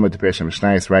Hakdama to Perishim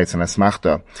Mishnayos, writes an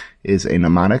asmachta is a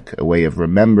mnemonic, a way of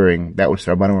remembering that which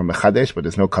the Rabbanim were mechadesh, but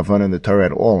there's no kavanah in the Torah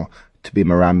at all to be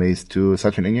merames to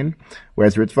such an inyan.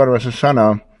 Whereas Ritva Rosh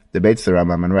Hashanah debates the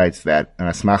Rambam and writes that an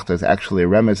asmachta is actually a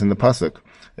remez in the pasuk.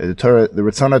 The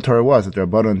Ritzana Torah was that the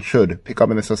Rabbanon should pick up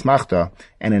in this asmachta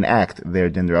and enact their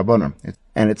din Rabbanon.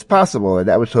 And it's possible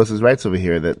that which Tosas writes over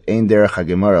here, that ein derech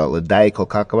hagemara l'dai kol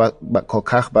kach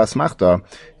ba'asmachta,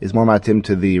 is more matim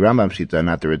to the Rambam Shita,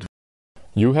 not the Ritva.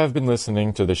 You have been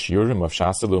listening to the Shiurim of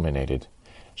Shas Illuminated.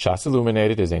 Shas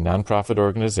Illuminated is a non-profit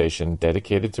organization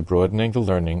dedicated to broadening the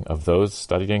learning of those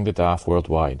studying the daf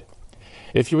worldwide.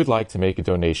 If you would like to make a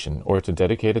donation or to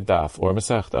dedicate a daf or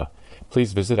masechta,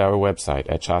 please visit our website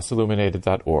at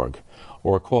shasilluminated.org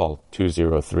or call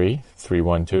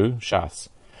 203-312-SHAS.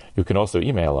 You can also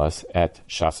email us at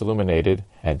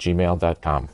shasilluminated@gmail.com.